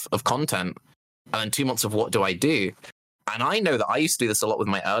month of content and then 2 months of what do I do? And I know that I used to do this a lot with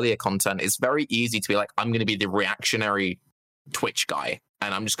my earlier content. It's very easy to be like, I'm going to be the reactionary Twitch guy,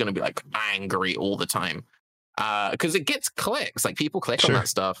 and I'm just going to be like angry all the time because it gets clicks, like people click on that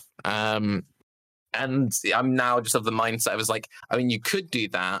stuff. And I'm now just of the mindset, I was like, I mean, you could do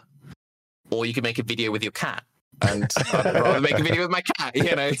that, or you could make a video with your cat. And I'd rather make a video with my cat,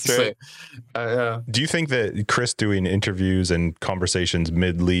 you know? So, do you think that Chris doing interviews and conversations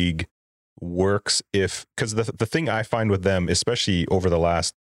mid-league works because the thing I find with them, especially over the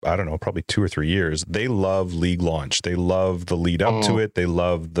last, I don't know, probably 2 or 3 years, they love league launch. They love the lead up to it. They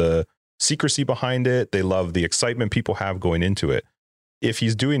love the secrecy behind it. They love the excitement people have going into it. If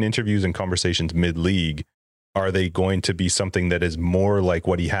he's doing interviews and conversations mid-league, are they going to be something that is more like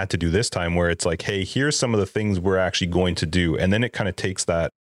what he had to do this time, where it's like, hey, here's some of the things we're actually going to do, and then it kind of takes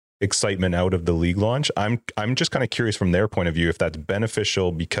that excitement out of the league launch? I'm just kind of curious from their point of view if that's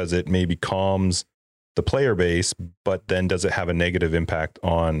beneficial because it maybe calms the player base, but then does it have a negative impact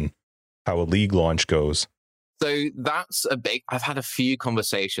on how a league launch goes? So that's a big, I've had a few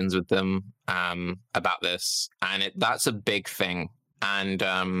conversations with them about this, and that's a big thing. And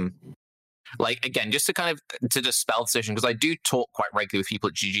like, again, just to kind of to dispel the decision, because I do talk quite regularly with people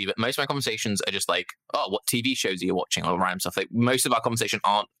at GG, but most of my conversations are just like, oh, what TV shows are you watching, or random stuff. Like, most of our conversation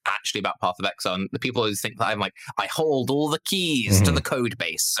aren't actually about Path of Exile, and the people always think that I'm like, I hold all the keys to the code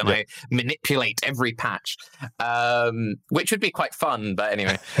base and I manipulate every patch, which would be quite fun, but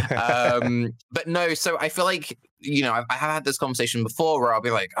anyway. But no, so I feel like, you know, I have had this conversation before where I'll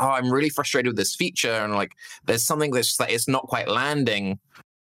be like, oh, I'm really frustrated with this feature, and like, there's something that's just like, it's not quite landing.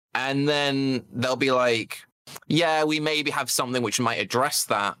 And then they'll be like, yeah, we maybe have something which might address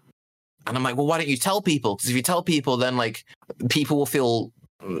that. And I'm like, well, why don't you tell people? Because if you tell people, then like people will feel.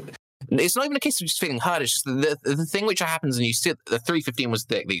 It's not even a case of just feeling hurt. It's just the thing which happens, and you see the 315 was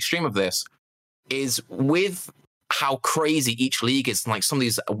the extreme of this, is with how crazy each league is, and like some of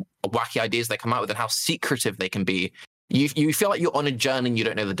these wacky ideas they come out with, and how secretive they can be. You feel like you're on a journey and you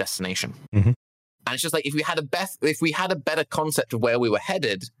don't know the destination. Mm-hmm. And it's just like if we had a better concept of where we were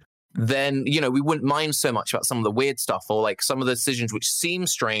headed, then we wouldn't mind so much about some of the weird stuff, or like some of the decisions which seem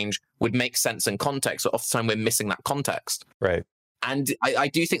strange would make sense in context. But oftentimes we're missing that context. Right. And I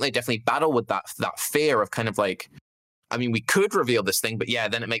do think they definitely battle with that fear of kind of like, I mean, we could reveal this thing, but yeah,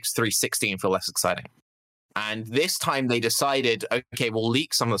 then it makes 316 feel less exciting. And this time they decided, okay, we'll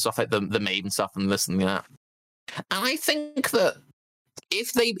leak some of the stuff like the Maiden stuff and this and that. And I think that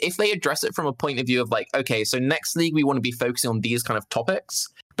if they address it from a point of view of like, okay, so next league we want to be focusing on these kind of topics,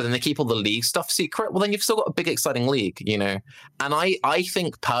 but then they keep all the league stuff secret, well then you've still got a big exciting league, And I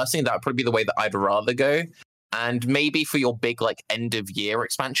think personally that would probably be the way that I'd rather go. And maybe for your big like end of year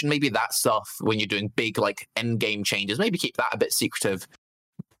expansion, maybe that stuff when you're doing big like end game changes, maybe keep that a bit secretive.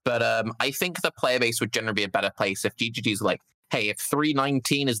 But I think the player base would generally be a better place if GGG's like, hey, if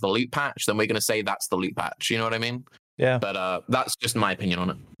 319 is the loot patch, then we're going to say that's the loot patch. You know what I mean? Yeah. But that's just my opinion on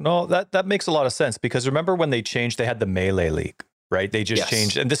it. No, that makes a lot of sense, because remember when they changed, they had the Melee League, right? They just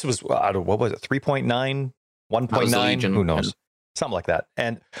changed, and this was, I don't know, what was it, 3.9, 1.9, who knows? Something like that.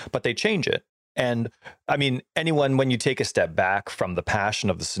 But they change it. And I mean, when you take a step back from the passion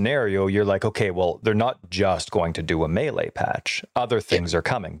of the scenario, you're like, okay, well, they're not just going to do a melee patch. Other things are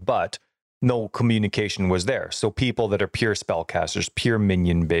coming, but no communication was there. So people that are pure spellcasters, pure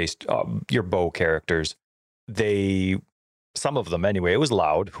minion based, your bow characters, some of them anyway, it was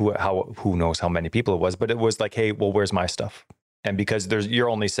loud. Who knows how many people it was, but it was like, hey, well, where's my stuff? And because you're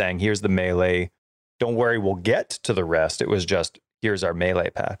only saying, here's the melee. Don't worry, we'll get to the rest. It was just, here's our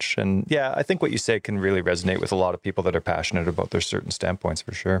melee patch. And yeah, I think what you say can really resonate with a lot of people that are passionate about their certain standpoints,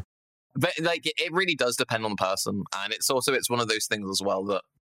 for sure. But like, it really does depend on the person. And it's one of those things as well that,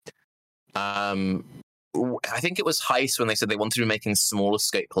 I think it was Heist when they said they wanted to be making smaller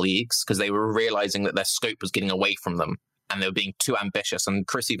scope leagues because they were realizing that their scope was getting away from them and they were being too ambitious. And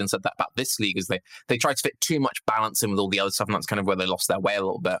Chris even said that about this league, is they tried to fit too much balance in with all the other stuff, and that's kind of where they lost their way a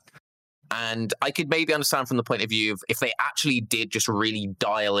little bit. And I could maybe understand from the point of view of if they actually did just really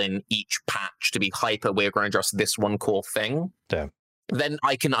dial in each patch to be hyper, we're going to address this one core thing. Yeah. Then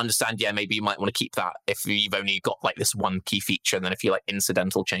I can understand, yeah, maybe you might want to keep that if you've only got like this one key feature and then a few like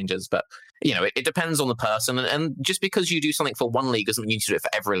incidental changes. But, it depends on the person. And just because you do something for one league doesn't mean you need to do it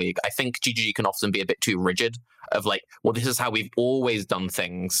for every league. I think GGG can often be a bit too rigid of like, well, this is how we've always done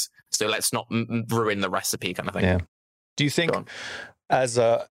things, so let's not ruin the recipe kind of thing. Yeah. Do you think as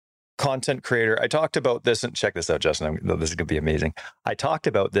a content creator, I talked about this, and check this out, Justin, this is going to be amazing. I talked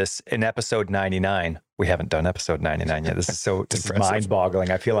about this in episode 99. We haven't done episode 99 yet. This is mind-boggling.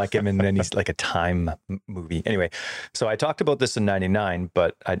 I feel like I'm in like a time movie. Anyway, so I talked about this in 99,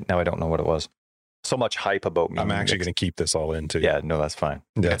 but now I don't know what it was. So much hype about me. I'm actually going to keep this all in too. Yeah, no, that's fine.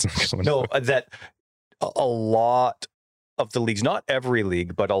 Yeah, no, that a lot of the leagues, not every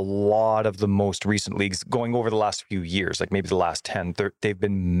league, but a lot of the most recent leagues going over the last few years, like maybe the last 10, they've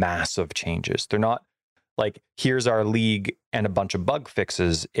been massive changes. They're not like, here's our league and a bunch of bug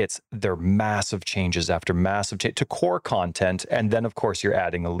fixes. They're massive changes after massive to core content. And then of course you're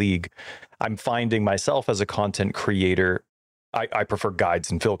adding a league. I'm finding myself as a content creator, I prefer guides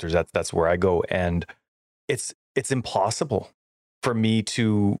and filters. That's where I go. And it's impossible for me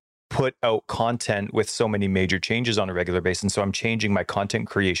to put out content with so many major changes on a regular basis. And so I'm changing my content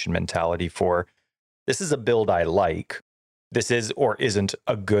creation mentality for, this is a build I like. This is or isn't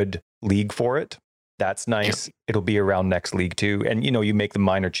a good league for it. That's nice. Yeah. It'll be around next league too. And, you make the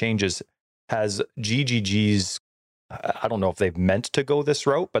minor changes. Has GGG's, I don't know if they've meant to go this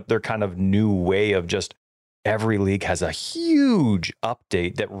route, but their kind of new way of just every league has a huge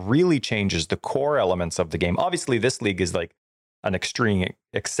update that really changes the core elements of the game. Obviously, this league is like an extreme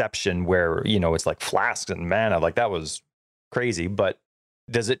exception where, it's like flasks and mana, like that was crazy. But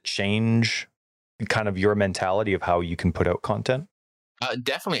does it change kind of your mentality of how you can put out content?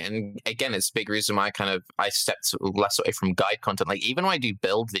 Definitely. And again, it's a big reason why I stepped less away from guide content. Like even when I do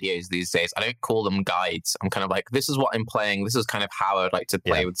build videos these days, I don't call them guides. I'm kind of like, this is what I'm playing. This is kind of how I'd like to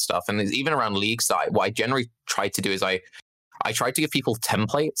play with stuff. And even around league side, what I generally try to do is I try to give people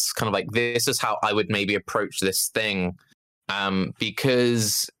templates, kind of like, this is how I would maybe approach this thing.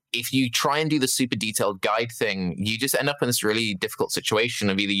 Because if you try and do the super detailed guide thing, you just end up in this really difficult situation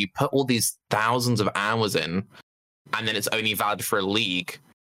of either you put all these thousands of hours in, and then it's only valid for a league,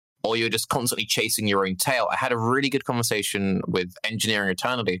 or you're just constantly chasing your own tail. I had a really good conversation with Engineering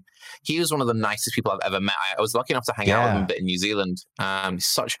Eternity. He was one of the nicest people I've ever met. I was lucky enough to hang out with him a bit in New Zealand. He's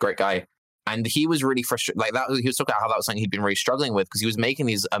such a great guy. And he was really frustrated. Like that, he was talking about how that was something he'd been really struggling with, because he was making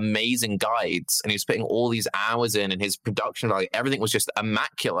these amazing guides and he was putting all these hours in, and his production value, everything was just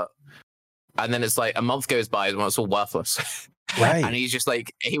immaculate. And then it's like a month goes by and it's all worthless. Right. And he's just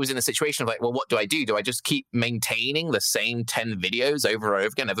like, he was in a situation of like, well, what do I do? Do I just keep maintaining the same 10 videos over and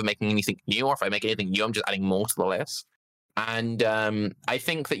over again, never making anything new? Or if I make anything new, I'm just adding more to the list. And I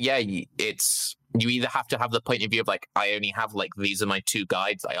think that, yeah, it's, you either have to have the point of view of like, I only have like, these are my 2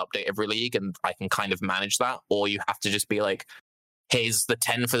 guides I update every league and I can kind of manage that. Or you have to just be like, here's the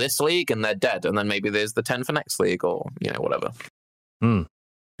 10 for this league and they're dead. And then maybe there's the 10 for next league, or, you know, whatever.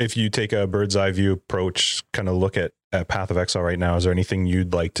 If you take a bird's eye view approach, kind of look at Path of Exile right now, is there anything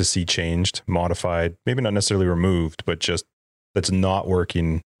you'd like to see changed, modified, maybe not necessarily removed, but just that's not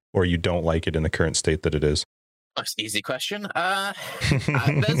working, or you don't like it in the current state that it is? That's an easy question.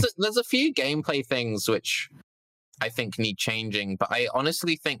 There's a few gameplay things which I think need changing, but I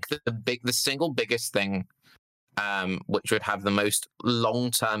honestly think that the single biggest thing which would have the most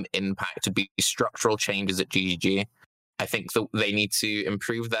long-term impact would be structural changes at GGG. I think that they need to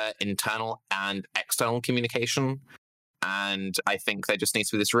improve their internal and external communication. And I think there just needs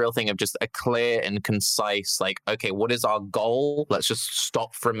to be this real thing of just a clear and concise, like, okay, what is our goal? Let's just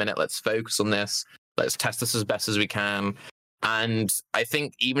stop for a minute. Let's focus on this. Let's test this as best as we can. And I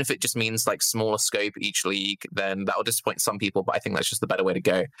think even if it just means like smaller scope each league, then that will disappoint some people. But I think that's just the better way to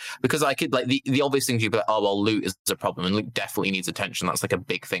go. Because I could, like, the obvious thing to be like, oh, well, loot is a problem. And loot definitely needs attention. That's like a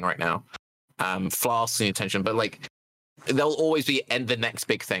big thing right now. Flasks need attention. But like, they'll always be the next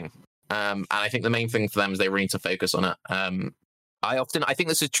big thing. And I think the main thing for them is they really need to focus on it. I think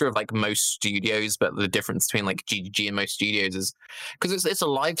this is true of like most studios, but the difference between like GGG and most studios is because it's a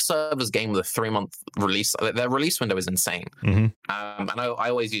live service game with a 3-month release. Their release window is insane. And I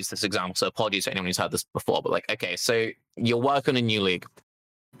always use this example, so apologies to anyone who's heard this before, but like, okay, so you'll work on a new league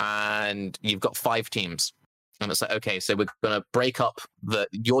and you've got 5 teams. And it's like, okay, so we're going to break up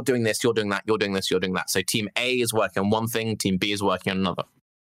you're doing this, you're doing that, you're doing this, you're doing that. So team A is working on one thing, team B is working on another.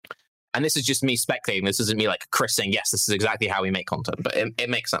 And this is just me spectating. This isn't me like Chris saying, yes, this is exactly how we make content, but it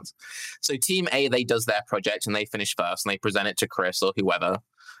makes sense. So team A, they does their project and they finish first and they present it to Chris or whoever.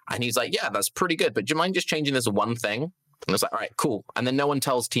 And he's like, yeah, that's pretty good, but do you mind just changing this one thing? And it's like, all right, cool. And then no one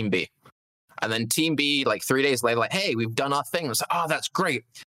tells team B. And then team B, like 3 days later, like, hey, we've done our thing. And it's like, oh, that's great.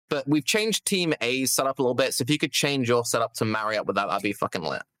 But we've changed team A's setup a little bit. So if you could change your setup to marry up with that, that'd be fucking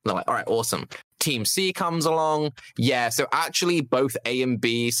lit. And they're like, all right, awesome. Team C comes along. Yeah, so actually both A and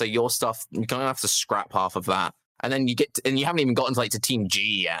B, so your stuff, you're going to have to scrap half of that. And then and you haven't even gotten to team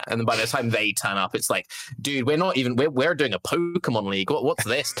G yet. And then by the time they turn up, it's like, dude, we're doing a Pokemon League. What's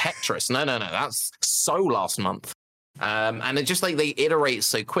this? Tetris? No, that's so last month. And it's just like they iterate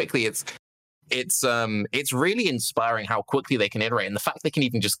so quickly. It's really inspiring how quickly they can iterate, and the fact they can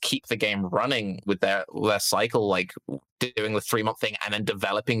even just keep the game running with their cycle, like doing the 3-month thing and then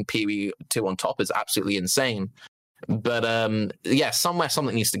developing PoE2 on top, is absolutely insane. But yeah, somewhere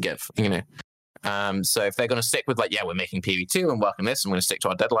something needs to give, you know. So if they're going to stick with like, yeah, we're making PoE2 and working this, and we're going to stick to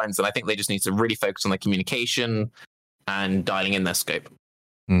our deadlines, then I think they just need to really focus on their communication and dialing in their scope.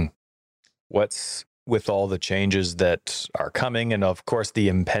 What's with all the changes that are coming, and of course the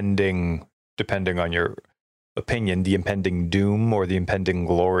impending, depending on your opinion, the impending doom or the impending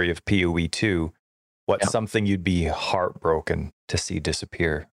glory of PoE2, what's something you'd be heartbroken to see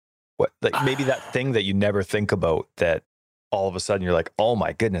disappear? What, like maybe that thing that you never think about that all of a sudden you're like, oh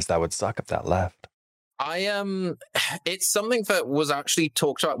my goodness, that would suck if that left. It's something that was actually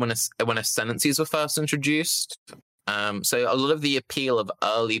talked about when Ascendancies were first introduced. So a lot of the appeal of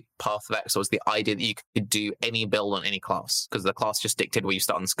early Path of Exile was the idea that you could do any build on any class, because the class just dictated where you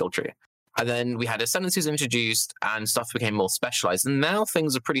start on the skill tree. And then we had Ascendancies introduced and stuff became more specialized. And now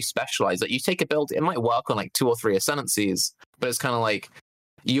things are pretty specialized. Like you take a build, it might work on like 2 or 3 Ascendancies, but it's kind of like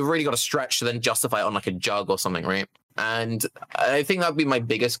you've really got to stretch to then justify it on like a jug or something, right? And I think that would be my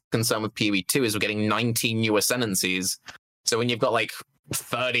biggest concern with PoE2 is we're getting 19 new Ascendancies. So when you've got like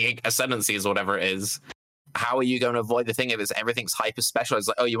 30 Ascendancies or whatever it is, how are you going to avoid the thing if everything's hyper specialized?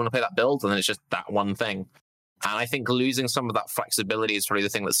 Like, oh, you want to play that build? And then it's just that one thing. And I think losing some of that flexibility is probably the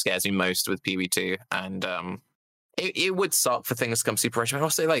thing that scares me most with PoE2. And it would suck for things to come super rush. But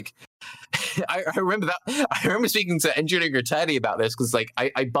also, like, I remember that. I remember speaking to Engineering Eternity about this because, like,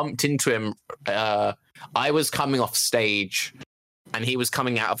 I bumped into him. I was coming off stage, and he was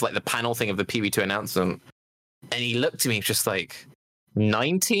coming out of like the panel thing of the PoE2 announcement, and he looked at me just like,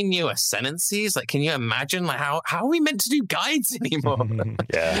 19 new ascendancies. Like, can you imagine? Like, how are we meant to do guides anymore?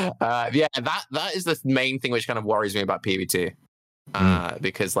 Yeah. That is the main thing which kind of worries me about PvT.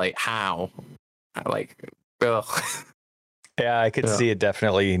 Because like how? Like, ugh. Yeah, I could see it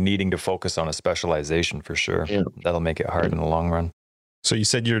definitely needing to focus on a specialization for sure. Yeah. That'll make it hard in the long run. So you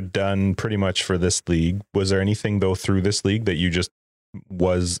said you're done pretty much for this league. Was there anything though through this league that you just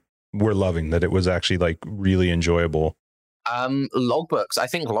were loving, that it was actually like really enjoyable? Logbooks. I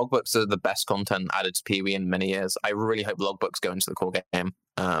think logbooks are the best content added to PoE in many years. I really hope logbooks go into the core game.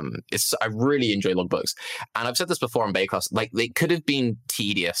 I really enjoy logbooks, and I've said this before on Baycross. Like, they could have been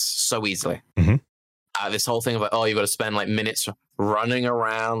tedious so easily. Mm-hmm. This whole thing of like, oh, you've got to spend like minutes running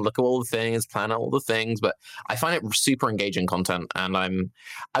around, look at all the things, plan out all the things. But I find it super engaging content, and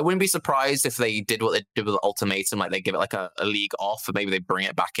I wouldn't be surprised if they did what they did with Ultimatum, like they give it like a league off, or maybe they bring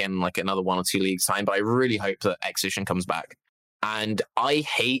it back in like another 1 or 2 leagues time. But I really hope that Exhibition comes back. And I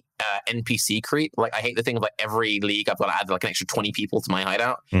hate NPC creep. Like, I hate the thing of like every league I've got to add like an extra 20 people to my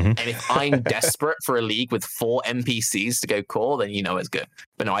hideout. Mm-hmm. And if I'm desperate for a league with 4 NPCs to go core, then you know it's good.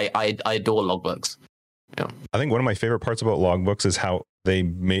 But no, I adore logbooks. Yeah. I think one of my favorite parts about logbooks is how they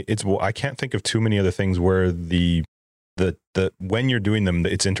made it's. Well, I can't think of too many other things where the when you're doing them,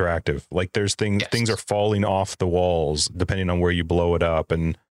 it's interactive. Like, there's things are falling off the walls depending on where you blow it up,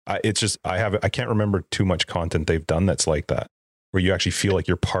 and it's just I can't remember too much content they've done that's like that, where you actually feel like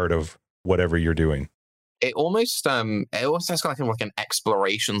you're part of whatever you're doing. It almost has kind of like an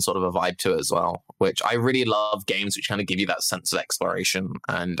exploration sort of a vibe to it as well, which I really love. Games which kind of give you that sense of exploration.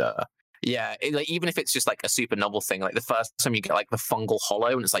 And like, even if it's just like a super novel thing, like the first time you get like the fungal hollow,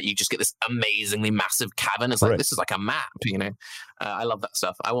 and it's like you just get this amazingly massive cavern. It's like, this is like a map, you know. I love that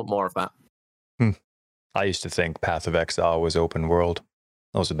stuff. I want more of that. I used to think Path of Exile was open world.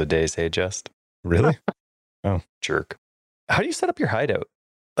 Those are the days, hey, Just. Really? Oh, jerk. How do you set up your hideout?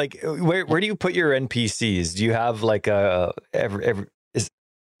 Like, where do you put your NPCs? Do you have like I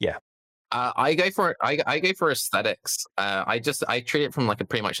go for aesthetics. I treat it from like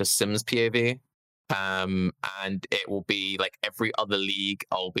pretty much a Sims POV. And it will be like every other league,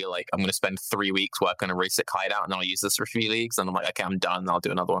 I'll be like, I'm going to spend 3 weeks working on a Rasic hideout, and I'll use this for a few leagues, and I'm like, okay, I'm done. I'll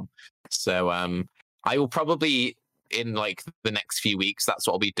do another one. So I will probably, in like the next few weeks, that's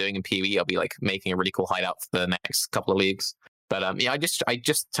what I'll be doing in PoE. I'll be like making a really cool hideout for the next couple of leagues. But I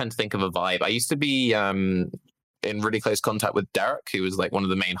just tend to think of a vibe. I used to be in really close contact with Derek, who was like one of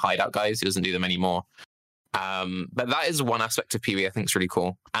the main hideout guys. He doesn't do them anymore. But that is one aspect of PoE I think is really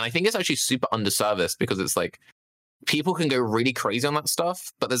cool. And I think it's actually super underserviced, because it's like people can go really crazy on that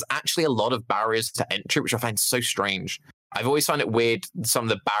stuff, but there's actually a lot of barriers to entry, which I find so strange. I've always found it weird, some of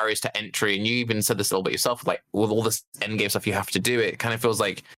the barriers to entry, and you even said this a little bit yourself, like with all this endgame stuff you have to do, it kind of feels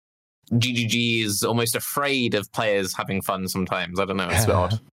like GGG is almost afraid of players having fun sometimes. I don't know, it's a bit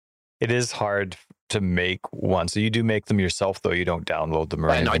odd. It is hard to make one. So you do make them yourself, though? You don't download them or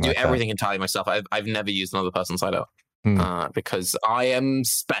anything? No, I do like everything entirely myself. I've never used another person's hideout. Because I am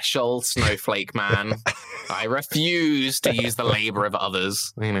special, Snowflake Man. I refuse to use the labor of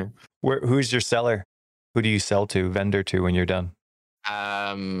others. You know, who's your seller? Who do you sell to, vendor to, when you're done?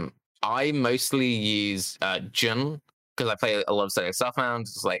 I mostly use Jun, because I play a lot of Zodiac Southbound.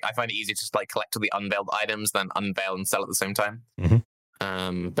 It's like I find it easier to just like collect all the unveiled items than unveil and sell at the same time. Mm-hmm.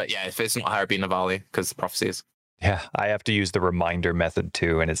 But yeah, if it's not Harabee Navali, because the prophecies. Yeah, I have to use the reminder method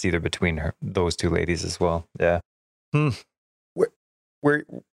too, and it's either between those two ladies as well. Yeah. Where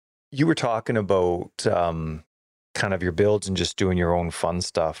you were talking about kind of your builds and just doing your own fun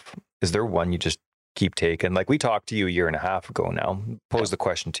stuff. Is there one you just keep taking? Like, we talked to you 1.5 years ago now, posed the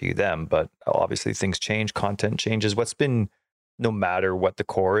question to you then, but obviously things change, content changes. What's been, no matter what the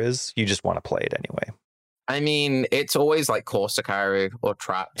core is, you just want to play it anyway? I mean, it's always like core Sakaru or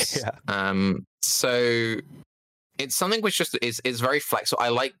traps. Yeah. So it's something which just is very flexible. I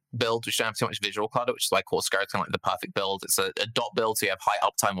like builds which don't have too much visual clutter, which is like core Sakaru, kind of like the perfect build. It's a dot build, so you have high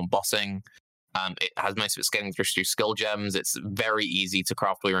uptime on bossing. It has most of its getting through skill gems. It's very easy to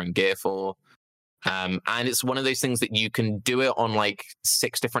craft all your own gear for. And it's one of those things that you can do it on like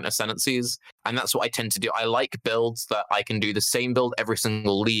 6 different ascendancies. And that's what I tend to do. I like builds that I can do the same build every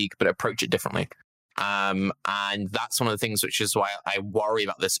single league, but approach it differently. And that's one of the things which is why I worry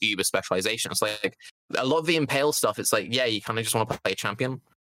about this uber specialization. It's like a lot of the Impale stuff, it's like, yeah, you kind of just want to play a champion.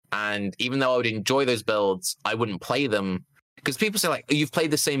 And even though I would enjoy those builds, I wouldn't play them. Because people say like, you've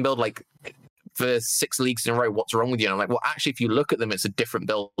played the same build like for 6 leagues in a row, what's wrong with you? And I'm like, well, actually, if you look at them, it's a different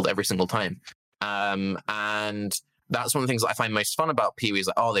build every single time. And that's one of the things that I find most fun about PoE is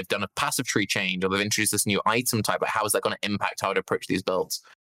like, oh, they've done a passive tree change, or they've introduced this new item type. Like, how is that going to impact how to approach these builds?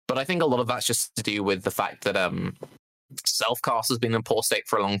 But I think a lot of that's just to do with the fact that Self-cast has been in poor state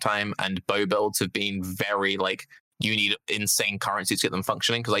for a long time, and bow builds have been very, like, you need insane currency to get them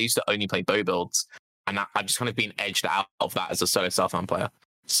functioning, because I used to only play bow builds, and I've just kind of been edged out of that as a solo Southbound player.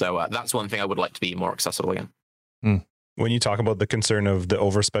 So that's one thing I would like to be more accessible again. When you talk about the concern of the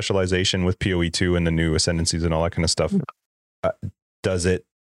over specialization with PoE2 and the new ascendancies and all that kind of stuff, does it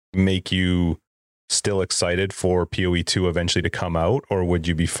make you still excited for PoE2 eventually to come out, or would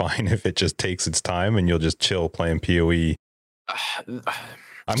you be fine if it just takes its time and you'll just chill playing PoE?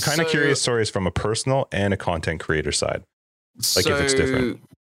 I'm kind of curious, sorry, from a personal and a content creator side, like if it's different.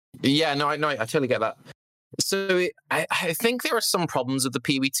 Yeah, no, I totally get that. So I think there are some problems with the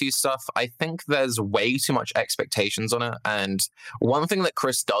PoE2 stuff. I think there's way too much expectations on it. And one thing that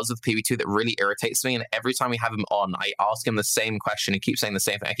Chris does with PoE2 that really irritates me, and every time we have him on, I ask him the same question. He keeps saying the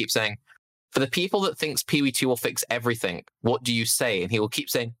same thing. I keep saying, for the people that thinks PoE2 will fix everything, what do you say? And he will keep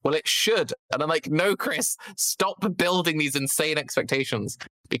saying, well, it should. And I'm like, no, Chris, stop building these insane expectations,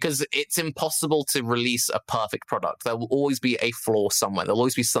 because it's impossible to release a perfect product. There will always be a flaw somewhere. There'll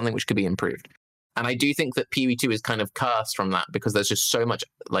always be something which could be improved. And I do think that PoE2 is kind of cursed from that, because there's just so much,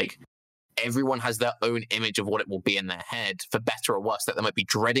 like, everyone has their own image of what it will be in their head, for better or worse, that they might be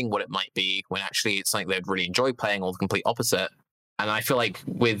dreading what it might be, when actually it's something they'd really enjoy playing, or the complete opposite. And I feel like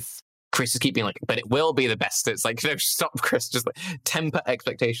with Chris is keeping like, but it will be the best. It's like, no, stop, Chris, just like temper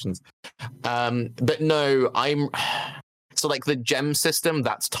expectations. But no, so like the gem system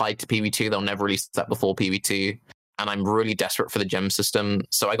that's tied to PoE2, they'll never release that before PoE2. And I'm really desperate for the gem system.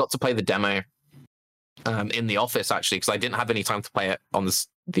 So I got to play the demo in the office, actually, because I didn't have any time to play it on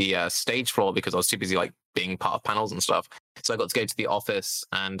the stage floor, because I was too busy like being part of panels and stuff. So I got to go to the office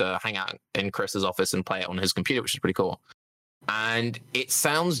and hang out in Chris's office and play it on his computer, which is pretty cool. And it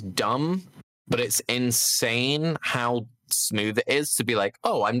sounds dumb, but it's insane how smooth it is to be like,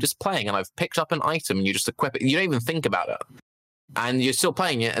 oh, I'm just playing and I've picked up an item and you just equip it. You don't even think about it. And you're still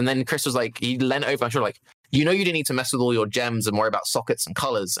playing it. And then Chris was like, he leant over my shoulder like, you know, you didn't need to mess with all your gems and worry about sockets and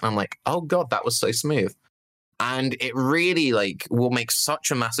colors. And I'm like, oh God, that was so smooth. And it really like will make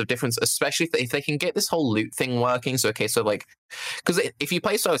such a massive difference, especially if they can get this whole loot thing working. So, okay, so like, because if you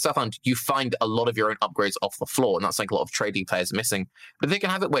play solo Southbound, you find a lot of your own upgrades off the floor, and that's like a lot of Trade League players are missing. But they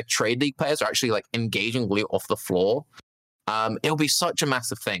can have it where Trade League players are actually like engaging loot off the floor. It'll be such a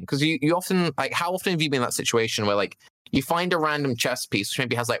massive thing, because you often, like, how often have you been in that situation where like you find a random chest piece which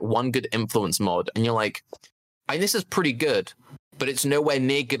maybe has like one good influence mod, and you're like, this is pretty good, but it's nowhere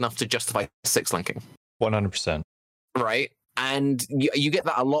near good enough to justify 6 linking. 100%. Right? And you get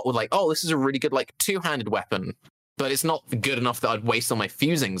that a lot with like, oh, this is a really good like 2-handed weapon, but it's not good enough that I'd waste all my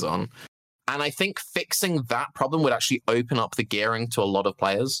fusings on. And I think fixing that problem would actually open up the gearing to a lot of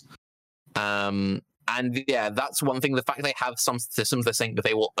players. And yeah, that's one thing. The fact they have some systems they're saying that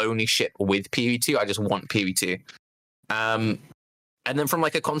they will only ship with PoE2, I just want PoE2. And then from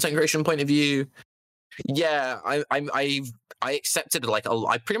like a content creation point of view, yeah, I accepted like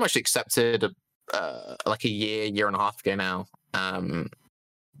I pretty much accepted like a year and a half ago now,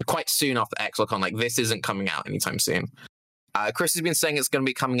 quite soon after XLCon, like this isn't coming out anytime soon. Chris has been saying it's going to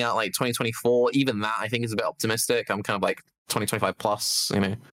be coming out like 2024. Even that I think is a bit optimistic. I'm kind of like 2025 plus, you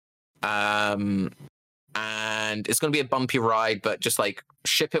know. And it's going to be a bumpy ride, but just like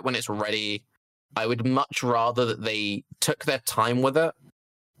ship it when it's ready. I would much rather that they took their time with it,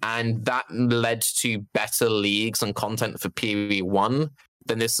 and that led to better leagues and content for PoE1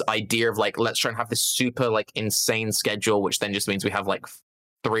 than this idea of like, let's try and have this super like insane schedule, which then just means we have like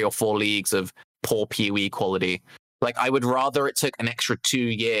 3 or 4 leagues of poor PoE quality. Like, I would rather it took an extra 2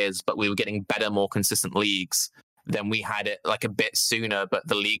 years, but we were getting better, more consistent leagues than we had it like a bit sooner, but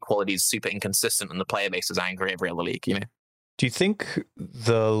the league quality is super inconsistent and the player base is angry every other league, you know? Do you think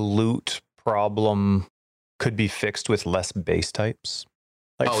the loot problem could be fixed with less base types?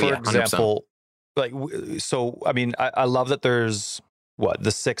 Like, for example, 100%. Like, so, I mean, I love that there's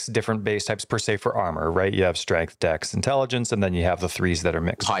the 6 different base types per se for armor, right? You have strength, dex, intelligence, and then you have the 3s that are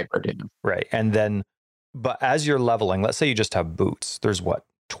mixed. Hybrid, yeah. Right. And then, but as you're leveling, let's say you just have boots, there's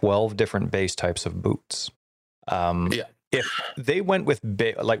 12 different base types of boots. Yeah. If they went with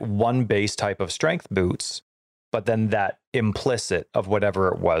like one base type of strength boots, but then that implicit of whatever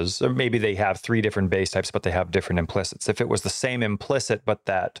it was, or maybe they have 3 different base types, but they have different implicits. If it was the same implicit, but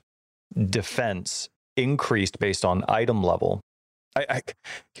that defense increased based on item level,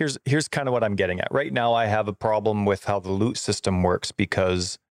 here's kind of what I'm getting at. Right now, I have a problem with how the loot system works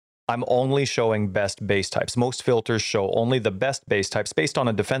because I'm only showing best base types. Most filters show only the best base types based on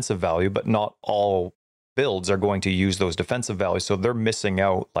a defensive value, but not all builds are going to use those defensive values. So they're missing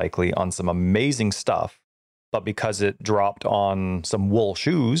out likely on some amazing stuff, but because it dropped on some wool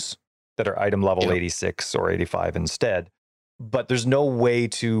shoes, that are item level 86 or 85 instead. But there's no way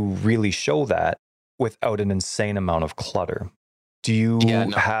to really show that without an insane amount of clutter. Do you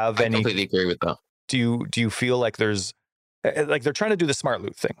have any? I completely agree with that. Do you feel like there's like they're trying to do the smart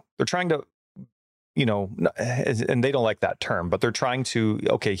loot thing? They're trying to, and they don't like that term, but they're trying to,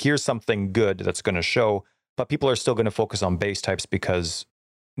 okay, here's something good that's going to show, but people are still going to focus on base types because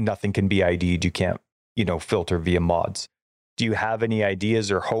nothing can be ID'd. You can't, filter via mods. Do you have any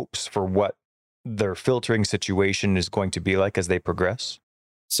ideas or hopes for what their filtering situation is going to be like as they progress?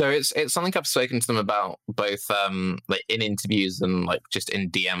 So it's something I've spoken to them about both like in interviews and like just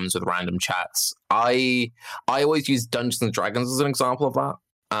in DMs with random chats. I always use Dungeons and Dragons as an example of that.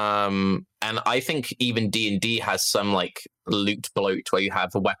 And I think even D&D has some like loot bloat where you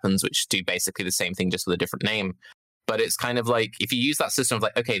have weapons which do basically the same thing just with a different name. But it's kind of like if you use that system of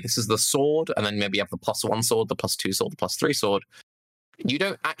like, okay, this is the sword, and then maybe you have the +1 sword, the +2 sword, the +3 sword. You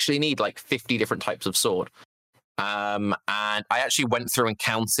don't actually need like 50 different types of sword. And I actually went through and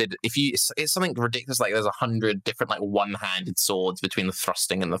counted. It's something ridiculous, like there's 100 different like one-handed swords between the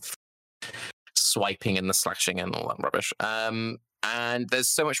thrusting and the swiping and the slashing and all that rubbish. And there's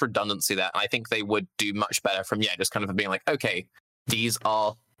so much redundancy there. I think they would do much better from just kind of being like, okay, these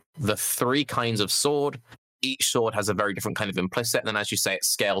are the 3 kinds of sword. Each sword has a very different kind of implicit, and then as you say, it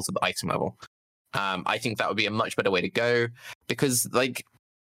scales at the item level. I think that would be a much better way to go, because like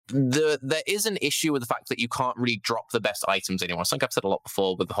there is an issue with the fact that you can't really drop the best items anymore. I think I've said a lot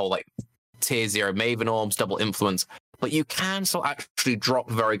before with the whole like tier 0 Maven Orbs, double influence, but you can still actually drop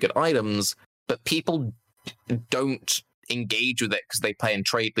very good items, but people don't engage with it because they play in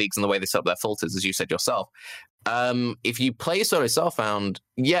trade leagues and the way they set up their filters, as you said yourself. If you play solo self-found,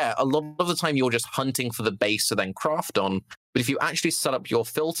 a lot of the time you're just hunting for the base to then craft on. But if you actually set up your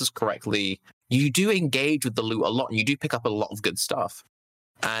filters correctly, you do engage with the loot a lot, and you do pick up a lot of good stuff.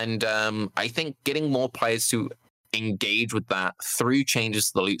 And I think getting more players to engage with that through changes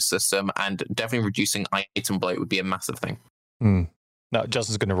to the loot system and definitely reducing item bloat would be a massive thing. Now,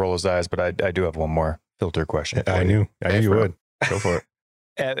 Justin's going to roll his eyes, but I do have one more filter question. I knew you would. Go for it.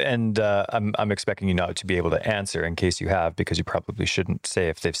 And I'm expecting you not to be able to answer in case you have, because you probably shouldn't say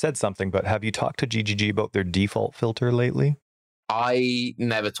if they've said something, but have you talked to GGG about their default filter lately? I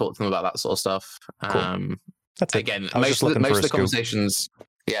never talked to them about that sort of stuff. Cool. That's again, most of the conversations...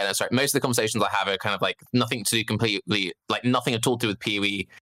 Yeah, that's right. Most of the conversations I have are kind of like nothing to do completely, like nothing at all to do with PoE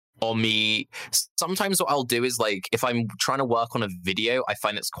or me. Sometimes what I'll do is like, if I'm trying to work on a video, I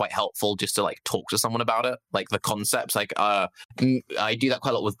find it's quite helpful just to like talk to someone about it. Like the concepts, like I do that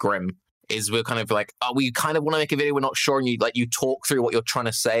quite a lot with Grim, is we're kind of like, oh, we kind of want to make a video, we're not sure. And you talk through what you're trying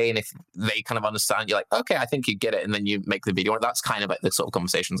to say. And if they kind of understand, you're like, okay, I think you get it. And then you make the video. That's kind of like the sort of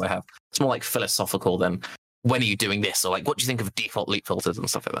conversations I have. It's more like philosophical than when are you doing this? Or like, what do you think of default loot filters and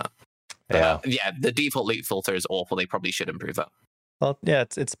stuff like that? The default loot filter is awful. They probably should improve that. Well, yeah,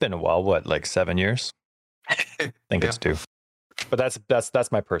 it's been a while. What, like 7 years? I think it's 2. But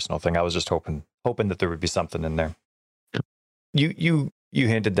that's my personal thing. I was just hoping that there would be something in there. Yeah. You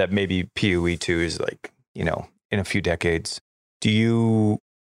hinted that maybe PoE 2 is like, in a few decades.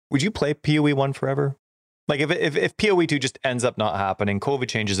 Would you play PoE 1 forever? Like if PoE 2 just ends up not happening, COVID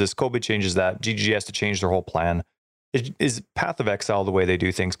changes this, COVID changes that, GGG has to change their whole plan. Is Path of Exile the way they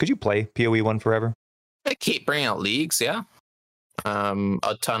do things? Could you play PoE 1 forever? They keep bringing out leagues, yeah.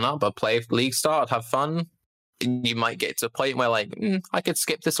 I'd turn up, I'd play league start, I'd have fun. You might get to a point where like, I could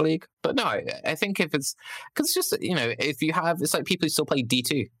skip this league. But no, I think if it's, because it's just, if you have, it's like people who still play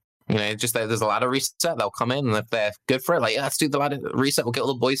D2. Just there's a ladder reset, they'll come in, and if they're good for it, like, let's do the ladder reset, we'll get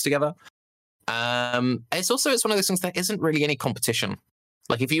all the boys together. It's one of those things, there isn't really any competition.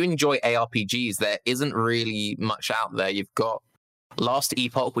 Like if you enjoy ARPGs, there isn't really much out there. You've got Last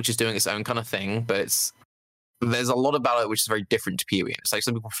Epoch, which is doing its own kind of thing, but there's a lot about it which is very different to PoE. It's like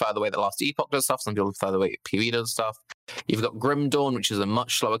some people prefer the way that Last Epoch does stuff, some people prefer the way PoE does stuff. You've got Grim Dawn, which is a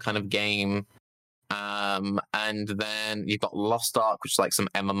much slower kind of game. And then you've got Lost Ark, which is like some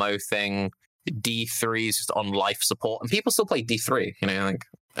MMO thing. D3 is just on life support, and people still play D3,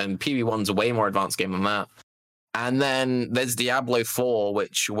 and PoE 1's a way more advanced game than that. And then there's Diablo 4,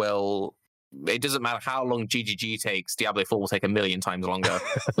 which it doesn't matter how long GGG takes, Diablo 4 will take 1,000,000 times longer.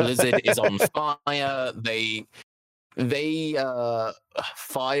 Blizzard is on fire. They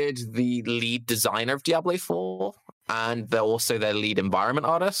fired the lead designer of Diablo 4, and they're also their lead environment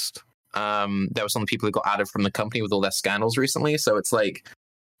artist. There were some people who got added from the company with all their scandals recently, so it's like,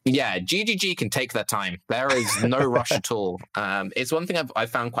 yeah, GGG can take their time. There is no rush at all. It's one thing I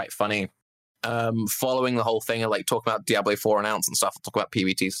found quite funny, following the whole thing of like talking about Diablo 4 announce and stuff, talk about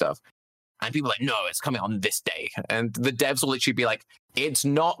PvT stuff. And people are like, no, it's coming on this day. And the devs will literally be like, it's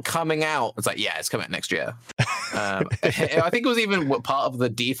not coming out. It's like, yeah, it's coming out next year. I think it was even part of the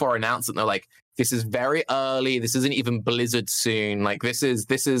D4 announcement. They're like, this is very early. This isn't even Blizzard soon. Like, this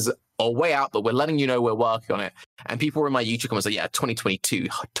is a way out, but we're letting you know we're working on it. And people were in my YouTube comments like, yeah, 2022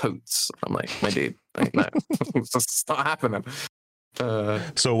 totes. I'm like, my dude, no, it's not happening.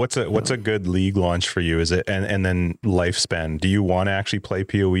 So what's a good League launch for you? Is it and then lifespan? Do you want to actually play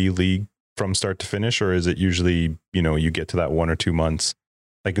PoE League from start to finish, or is it usually, you know, you get to that 1 or 2 months?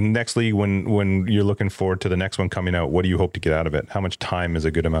 Like next League, when you're looking forward to the next one coming out, what do you hope to get out of it? How much time is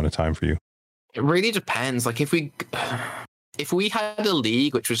a good amount of time for you? It really depends. Like if we had a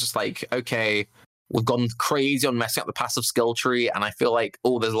League which was just like, okay, we've gone crazy on messing up the passive skill tree, and I feel like,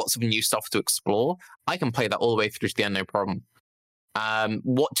 oh, there's lots of new stuff to explore, I can play that all the way through to the end, no problem.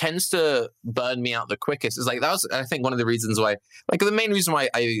 What tends to burn me out the quickest is like, that was, I think, one of the reasons why, like the main reason why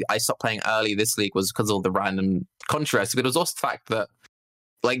I stopped playing early this League was because of all the random controversy, but it was also the fact that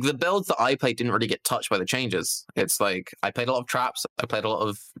like the builds that I played didn't really get touched by the changes. It's like I played a lot of traps, I played a lot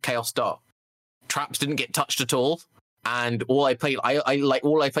of Chaos Dot. Traps didn't get touched at all, and all I played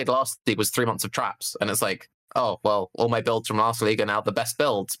last League was 3 months of traps, and it's like, oh well, all my builds from last League are now the best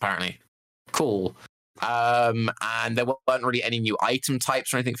builds apparently. Cool. And there weren't really any new item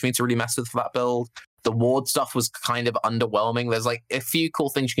types or anything for me to really mess with for that build. The ward stuff was kind of underwhelming. There's like a few cool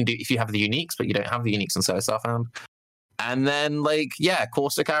things you can do if you have the uniques, but you don't have the uniques in Solo Starfound. And then like, yeah,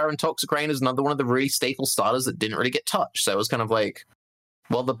 Caustic Arrow and Toxic Rain is another one of the really staple starters that didn't really get touched. So it was kind of like,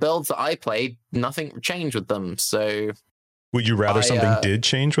 well, the builds that I played, nothing changed with them. So would you rather something did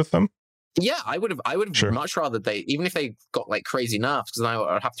change with them? Yeah, I would have Sure. much rather they, even if they got like crazy nerfs, because then I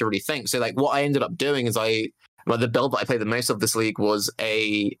would have to really think. So like what I ended up doing is the build that I played the most of this League was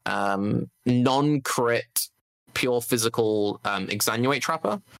a non-crit pure physical Exannuate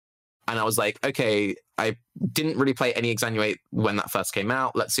Trapper. And I was like, okay, I didn't really play any Exannuate when that first came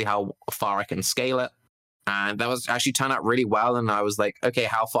out. Let's see how far I can scale it. And that was actually turned out really well. And I was like, okay,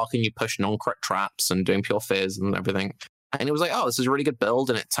 how far can you push non-crit traps and doing pure fizz and everything? And it was like, oh, this is a really good build.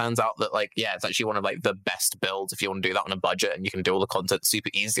 And it turns out that like, yeah, it's actually one of like the best builds if you want to do that on a budget, and you can do all the content super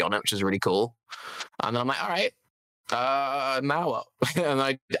easy on it, which is really cool. And then I'm like, all right, now what? And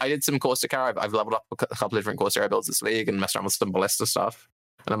I did some Caustic Arrow. I've leveled up a couple of different Caustic Arrow builds this League and messed around with some Ballista stuff.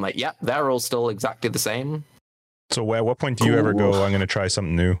 And I'm like, yeah, they're all still exactly the same. So at what point do you ever go, I'm going to try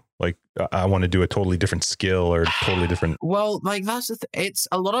something new? Like I want to do a totally different skill or totally different. Well, like that's it's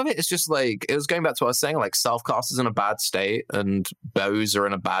a lot of it is just like, it was going back to what I was saying, like self-cast is in a bad state and bows are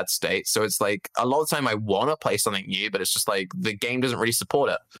in a bad state. So it's like a lot of the time I want to play something new, but it's just like the game doesn't really support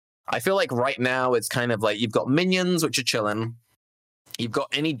it. I feel like right now it's kind of like you've got minions, which are chilling. You've got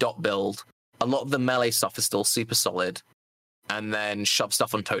any dot build. A lot of the melee stuff is still super solid. And then shove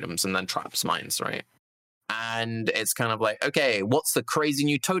stuff on totems and then traps mines, right? And it's kind of like, okay, what's the crazy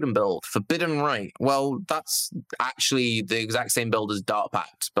new totem build? Forbidden Right. Well, that's actually the exact same build as Dark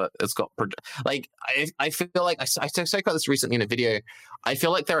Pact, but it's got like I feel like I spoke about this recently in a video. I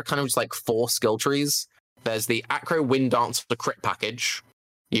feel like there are kind of just like 4 skill trees. There's the Acro Wind Dance for crit package.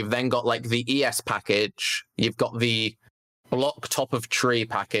 You've then got like the ES package. You've got the Block Top of Tree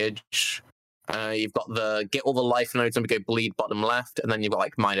package. You've got the get all the life nodes and go bleed bottom left, and then you've got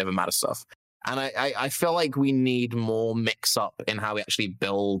like Mind Over Matter stuff. And I feel like we need more mix up in how we actually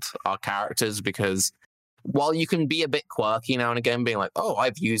build our characters, because while you can be a bit quirky now and again, being like, oh,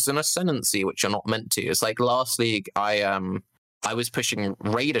 I've used an Ascendancy, which you're not meant to. It's like last League, I was pushing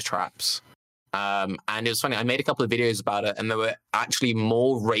Raider traps. And it was funny, I made a couple of videos about it, and there were actually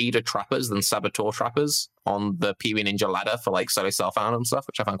more Raider trappers than Saboteur trappers on the PoE Ninja ladder for like Solo Starfound and stuff,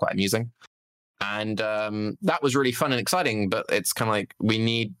 which I found quite amusing. And that was really fun and exciting, but it's kind of like we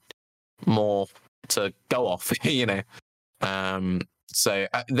need more to go off, you know. So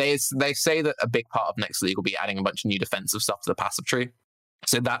they say that a big part of next League will be adding a bunch of new defensive stuff to the passive tree.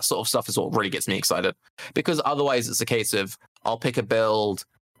 So that sort of stuff is what really gets me excited, because otherwise it's a case of I'll pick a build,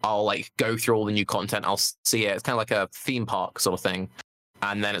 I'll like go through all the new content, I'll see it. It's kind of like a theme park sort of thing,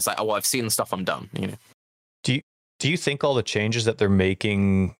 and then it's like, oh, well, I've seen the stuff, I'm done. You know. Do you think all the changes that they're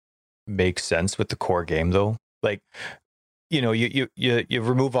making make sense with the core game though? Like, you know, you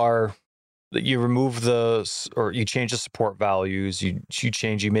remove you change the support values, you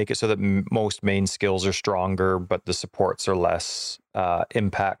make it so that most main skills are stronger, but the supports are less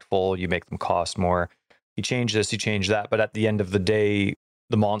impactful. You make them cost more. You change this, you change that, but at the end of the day,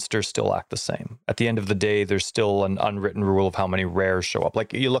 the monsters still act the same. At the end of the day, there's still an unwritten rule of how many rares show up.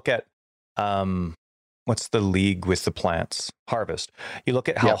 Like you look at what's the League with the plants? Harvest. You look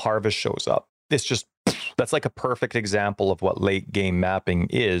at how Harvest shows up. It's just, that's like a perfect example of what late game mapping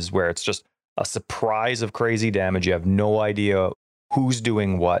is, where it's just a surprise of crazy damage. You have no idea who's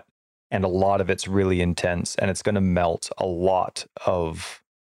doing what, and a lot of it's really intense, and it's going to melt a lot of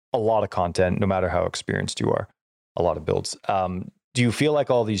content, no matter how experienced you are. A lot of builds. Do you feel like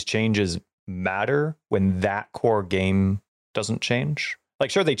all these changes matter when that core game doesn't change? Like,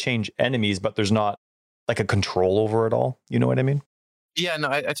 sure, they change enemies, but there's not like a control over it all. You know what I mean? Yeah, no,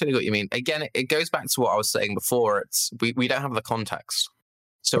 I totally get what you mean. Again, it goes back to what I was saying before. It's we don't have the context.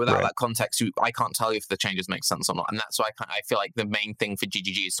 So without that context, I can't tell you if the changes make sense or not. And that's why I feel like the main thing for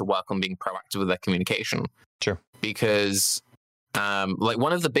GGG is to work on being proactive with their communication. Sure. Because like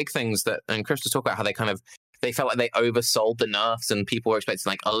one of the big things that, and Chris was talking about how they felt like they oversold the nerfs and people were expecting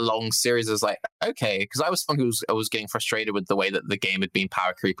like a long series. I was like, okay, because I was someone who was getting frustrated with the way that the game had been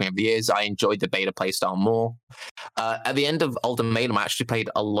power creeping over the years. I enjoyed the beta playstyle more. At the end of Ultimatum, I actually played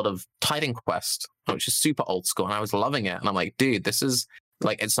a lot of Titan Quest, which is super old school, and I was loving it. And I'm like, dude, this is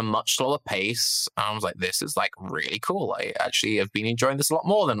like, it's a much slower pace. And I was like, this is like really cool. I actually have been enjoying this a lot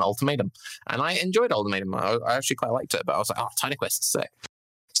more than Ultimatum. And I enjoyed Ultimatum. I actually quite liked it, but I was like, oh, Titan Quest is sick.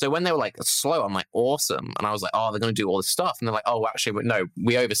 So when they were like slow, I'm like, awesome. And I was like, oh, they're going to do all this stuff. And they're like, oh, actually, no,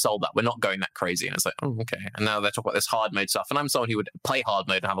 we oversold that. We're not going that crazy. And it's like, oh, okay. And now they're talking about this hard mode stuff. And I'm someone who would play hard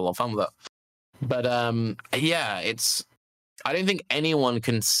mode and have a lot of fun with it. But yeah, I don't think anyone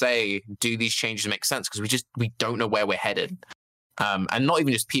can say, do these changes make sense? Because we don't know where we're headed. And not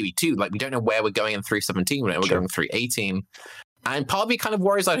even just PoE2, like we don't know where we're going in 3.17, we're going in 3.18. And part of me kind of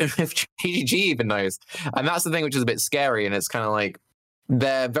worries I don't know if GGG even knows. And that's the thing which is a bit scary. And it's kind of like,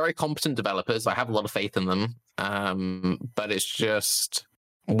 they're very competent developers. I have a lot of faith in them. But it's just,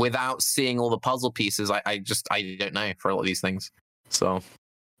 without seeing all the puzzle pieces, I don't know for a lot of these things. So,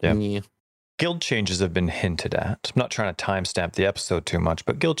 yeah. Guild changes have been hinted at. I'm not trying to timestamp the episode too much,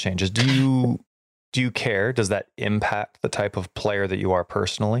 but guild changes, do you care? Does that impact the type of player that you are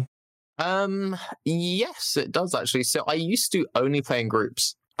personally? Yes, it does actually. So I used to only play in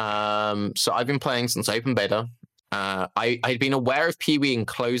groups. So I've been playing since open beta. I'd been aware of PoE in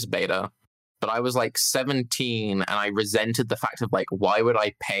closed beta, but I was like 17 and I resented the fact of like, why would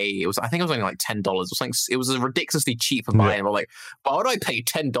I pay? I think it was only like $10. It was a ridiculously cheap for buying. I'm like, why would I pay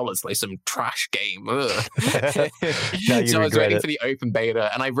 $10 for like some trash game? So I was waiting for the open beta,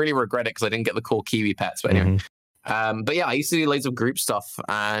 and I really regret it because I didn't get the cool Kiwi pets. But anyway, but yeah, I used to do loads of group stuff,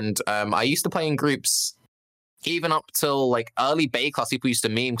 and I used to play in groups even up till like early beta class. People used to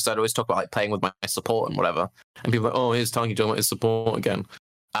meme because I'd always talk about like playing with my support and whatever, and people were like, oh, here's Tanky doing his support again.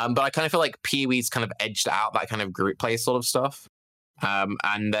 But I kind of feel like PoE's kind of edged out that kind of group play sort of stuff.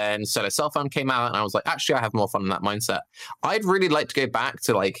 And then Solo Self-Found came out, and I was like, actually, I have more fun in that mindset. I'd really like to go back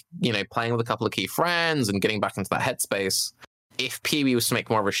to like, playing with a couple of key friends and getting back into that headspace if PoE was to make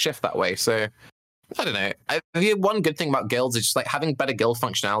more of a shift that way. So I don't know. The one good thing about guilds is just like having better guild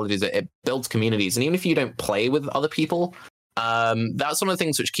functionality is that it builds communities. And even if you don't play with other people, that's one of the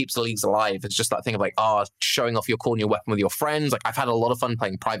things which keeps the leagues alive. It's just that thing of like, showing off your cool new weapon with your friends. Like I've had a lot of fun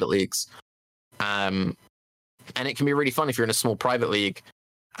playing private leagues. And it can be really fun if you're in a small private league.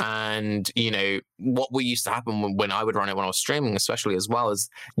 And, what we used to happen when I would run it when I was streaming, especially as well, is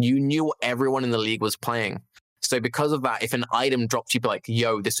you knew what everyone in the league was playing. So because of that, if an item dropped, you'd be like,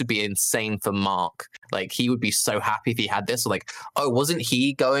 yo, this would be insane for Mark. Like, he would be so happy if he had this. Or like, oh, wasn't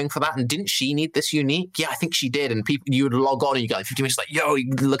he going for that? And didn't she need this unique? Yeah, I think she did. And you would log on and you go like 50 minutes like, yo,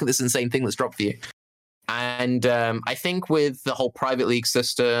 look at this insane thing that's dropped for you. And I think with the whole private league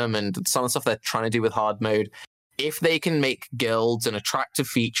system and some of the stuff they're trying to do with hard mode, if they can make guilds an attractive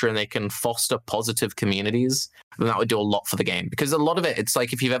feature and they can foster positive communities, then that would do a lot for the game. Because a lot of it, it's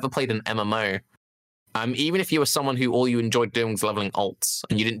like if you've ever played an MMO, even if you were someone who all you enjoyed doing was leveling alts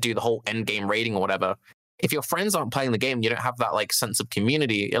and you didn't do the whole end game raiding or whatever, if your friends aren't playing the game, you don't have that like sense of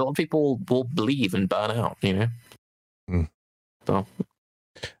community. A lot of people will leave and burn out, So,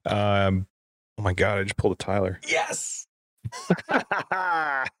 oh my god, I just pulled a Tyler. Yes.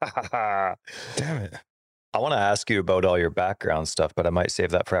 Damn it. I want to ask you about all your background stuff, but I might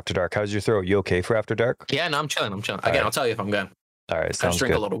save that for After Dark. How's your throat? You okay for After Dark? Yeah, no, I'm chilling. Again, right. I'll tell you if I'm going. All right, sounds good. I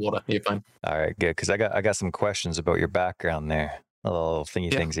drink a lot of water. You're fine. All right, good. Because I got some questions about your background there. Little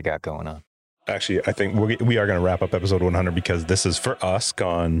thingy things you got going on. Actually, I think we are going to wrap up episode 100 because this is for us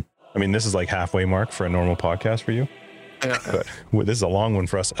gone. I mean, this is like halfway mark for a normal podcast for you. Yeah. But this is a long one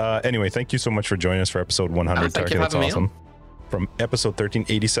for us. Anyway, thank you so much for joining us for episode 100. Thank you for that's awesome. From episode 13,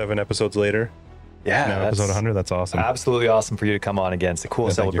 87 episodes later. Yeah, now episode 100. That's awesome. Absolutely awesome for you to come on again. It's a cool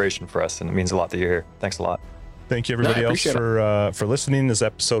celebration for us, and it means a lot that you're here. Thanks a lot. Thank you, everybody else, for listening. This is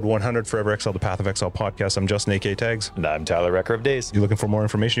episode 100 Forever Exile, the Path of Exile podcast. I'm Justin, A.K. Tags. And I'm Tyler, Wrecker of Days. If you're looking for more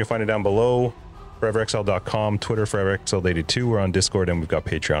information, you'll find it down below. ForeverXile.com, Twitter, ForeverXile82. We're on Discord, and we've got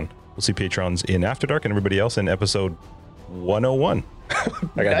Patreon. We'll see Patrons in After Dark and everybody else in episode 101.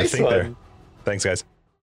 I got to think there. Thanks, guys.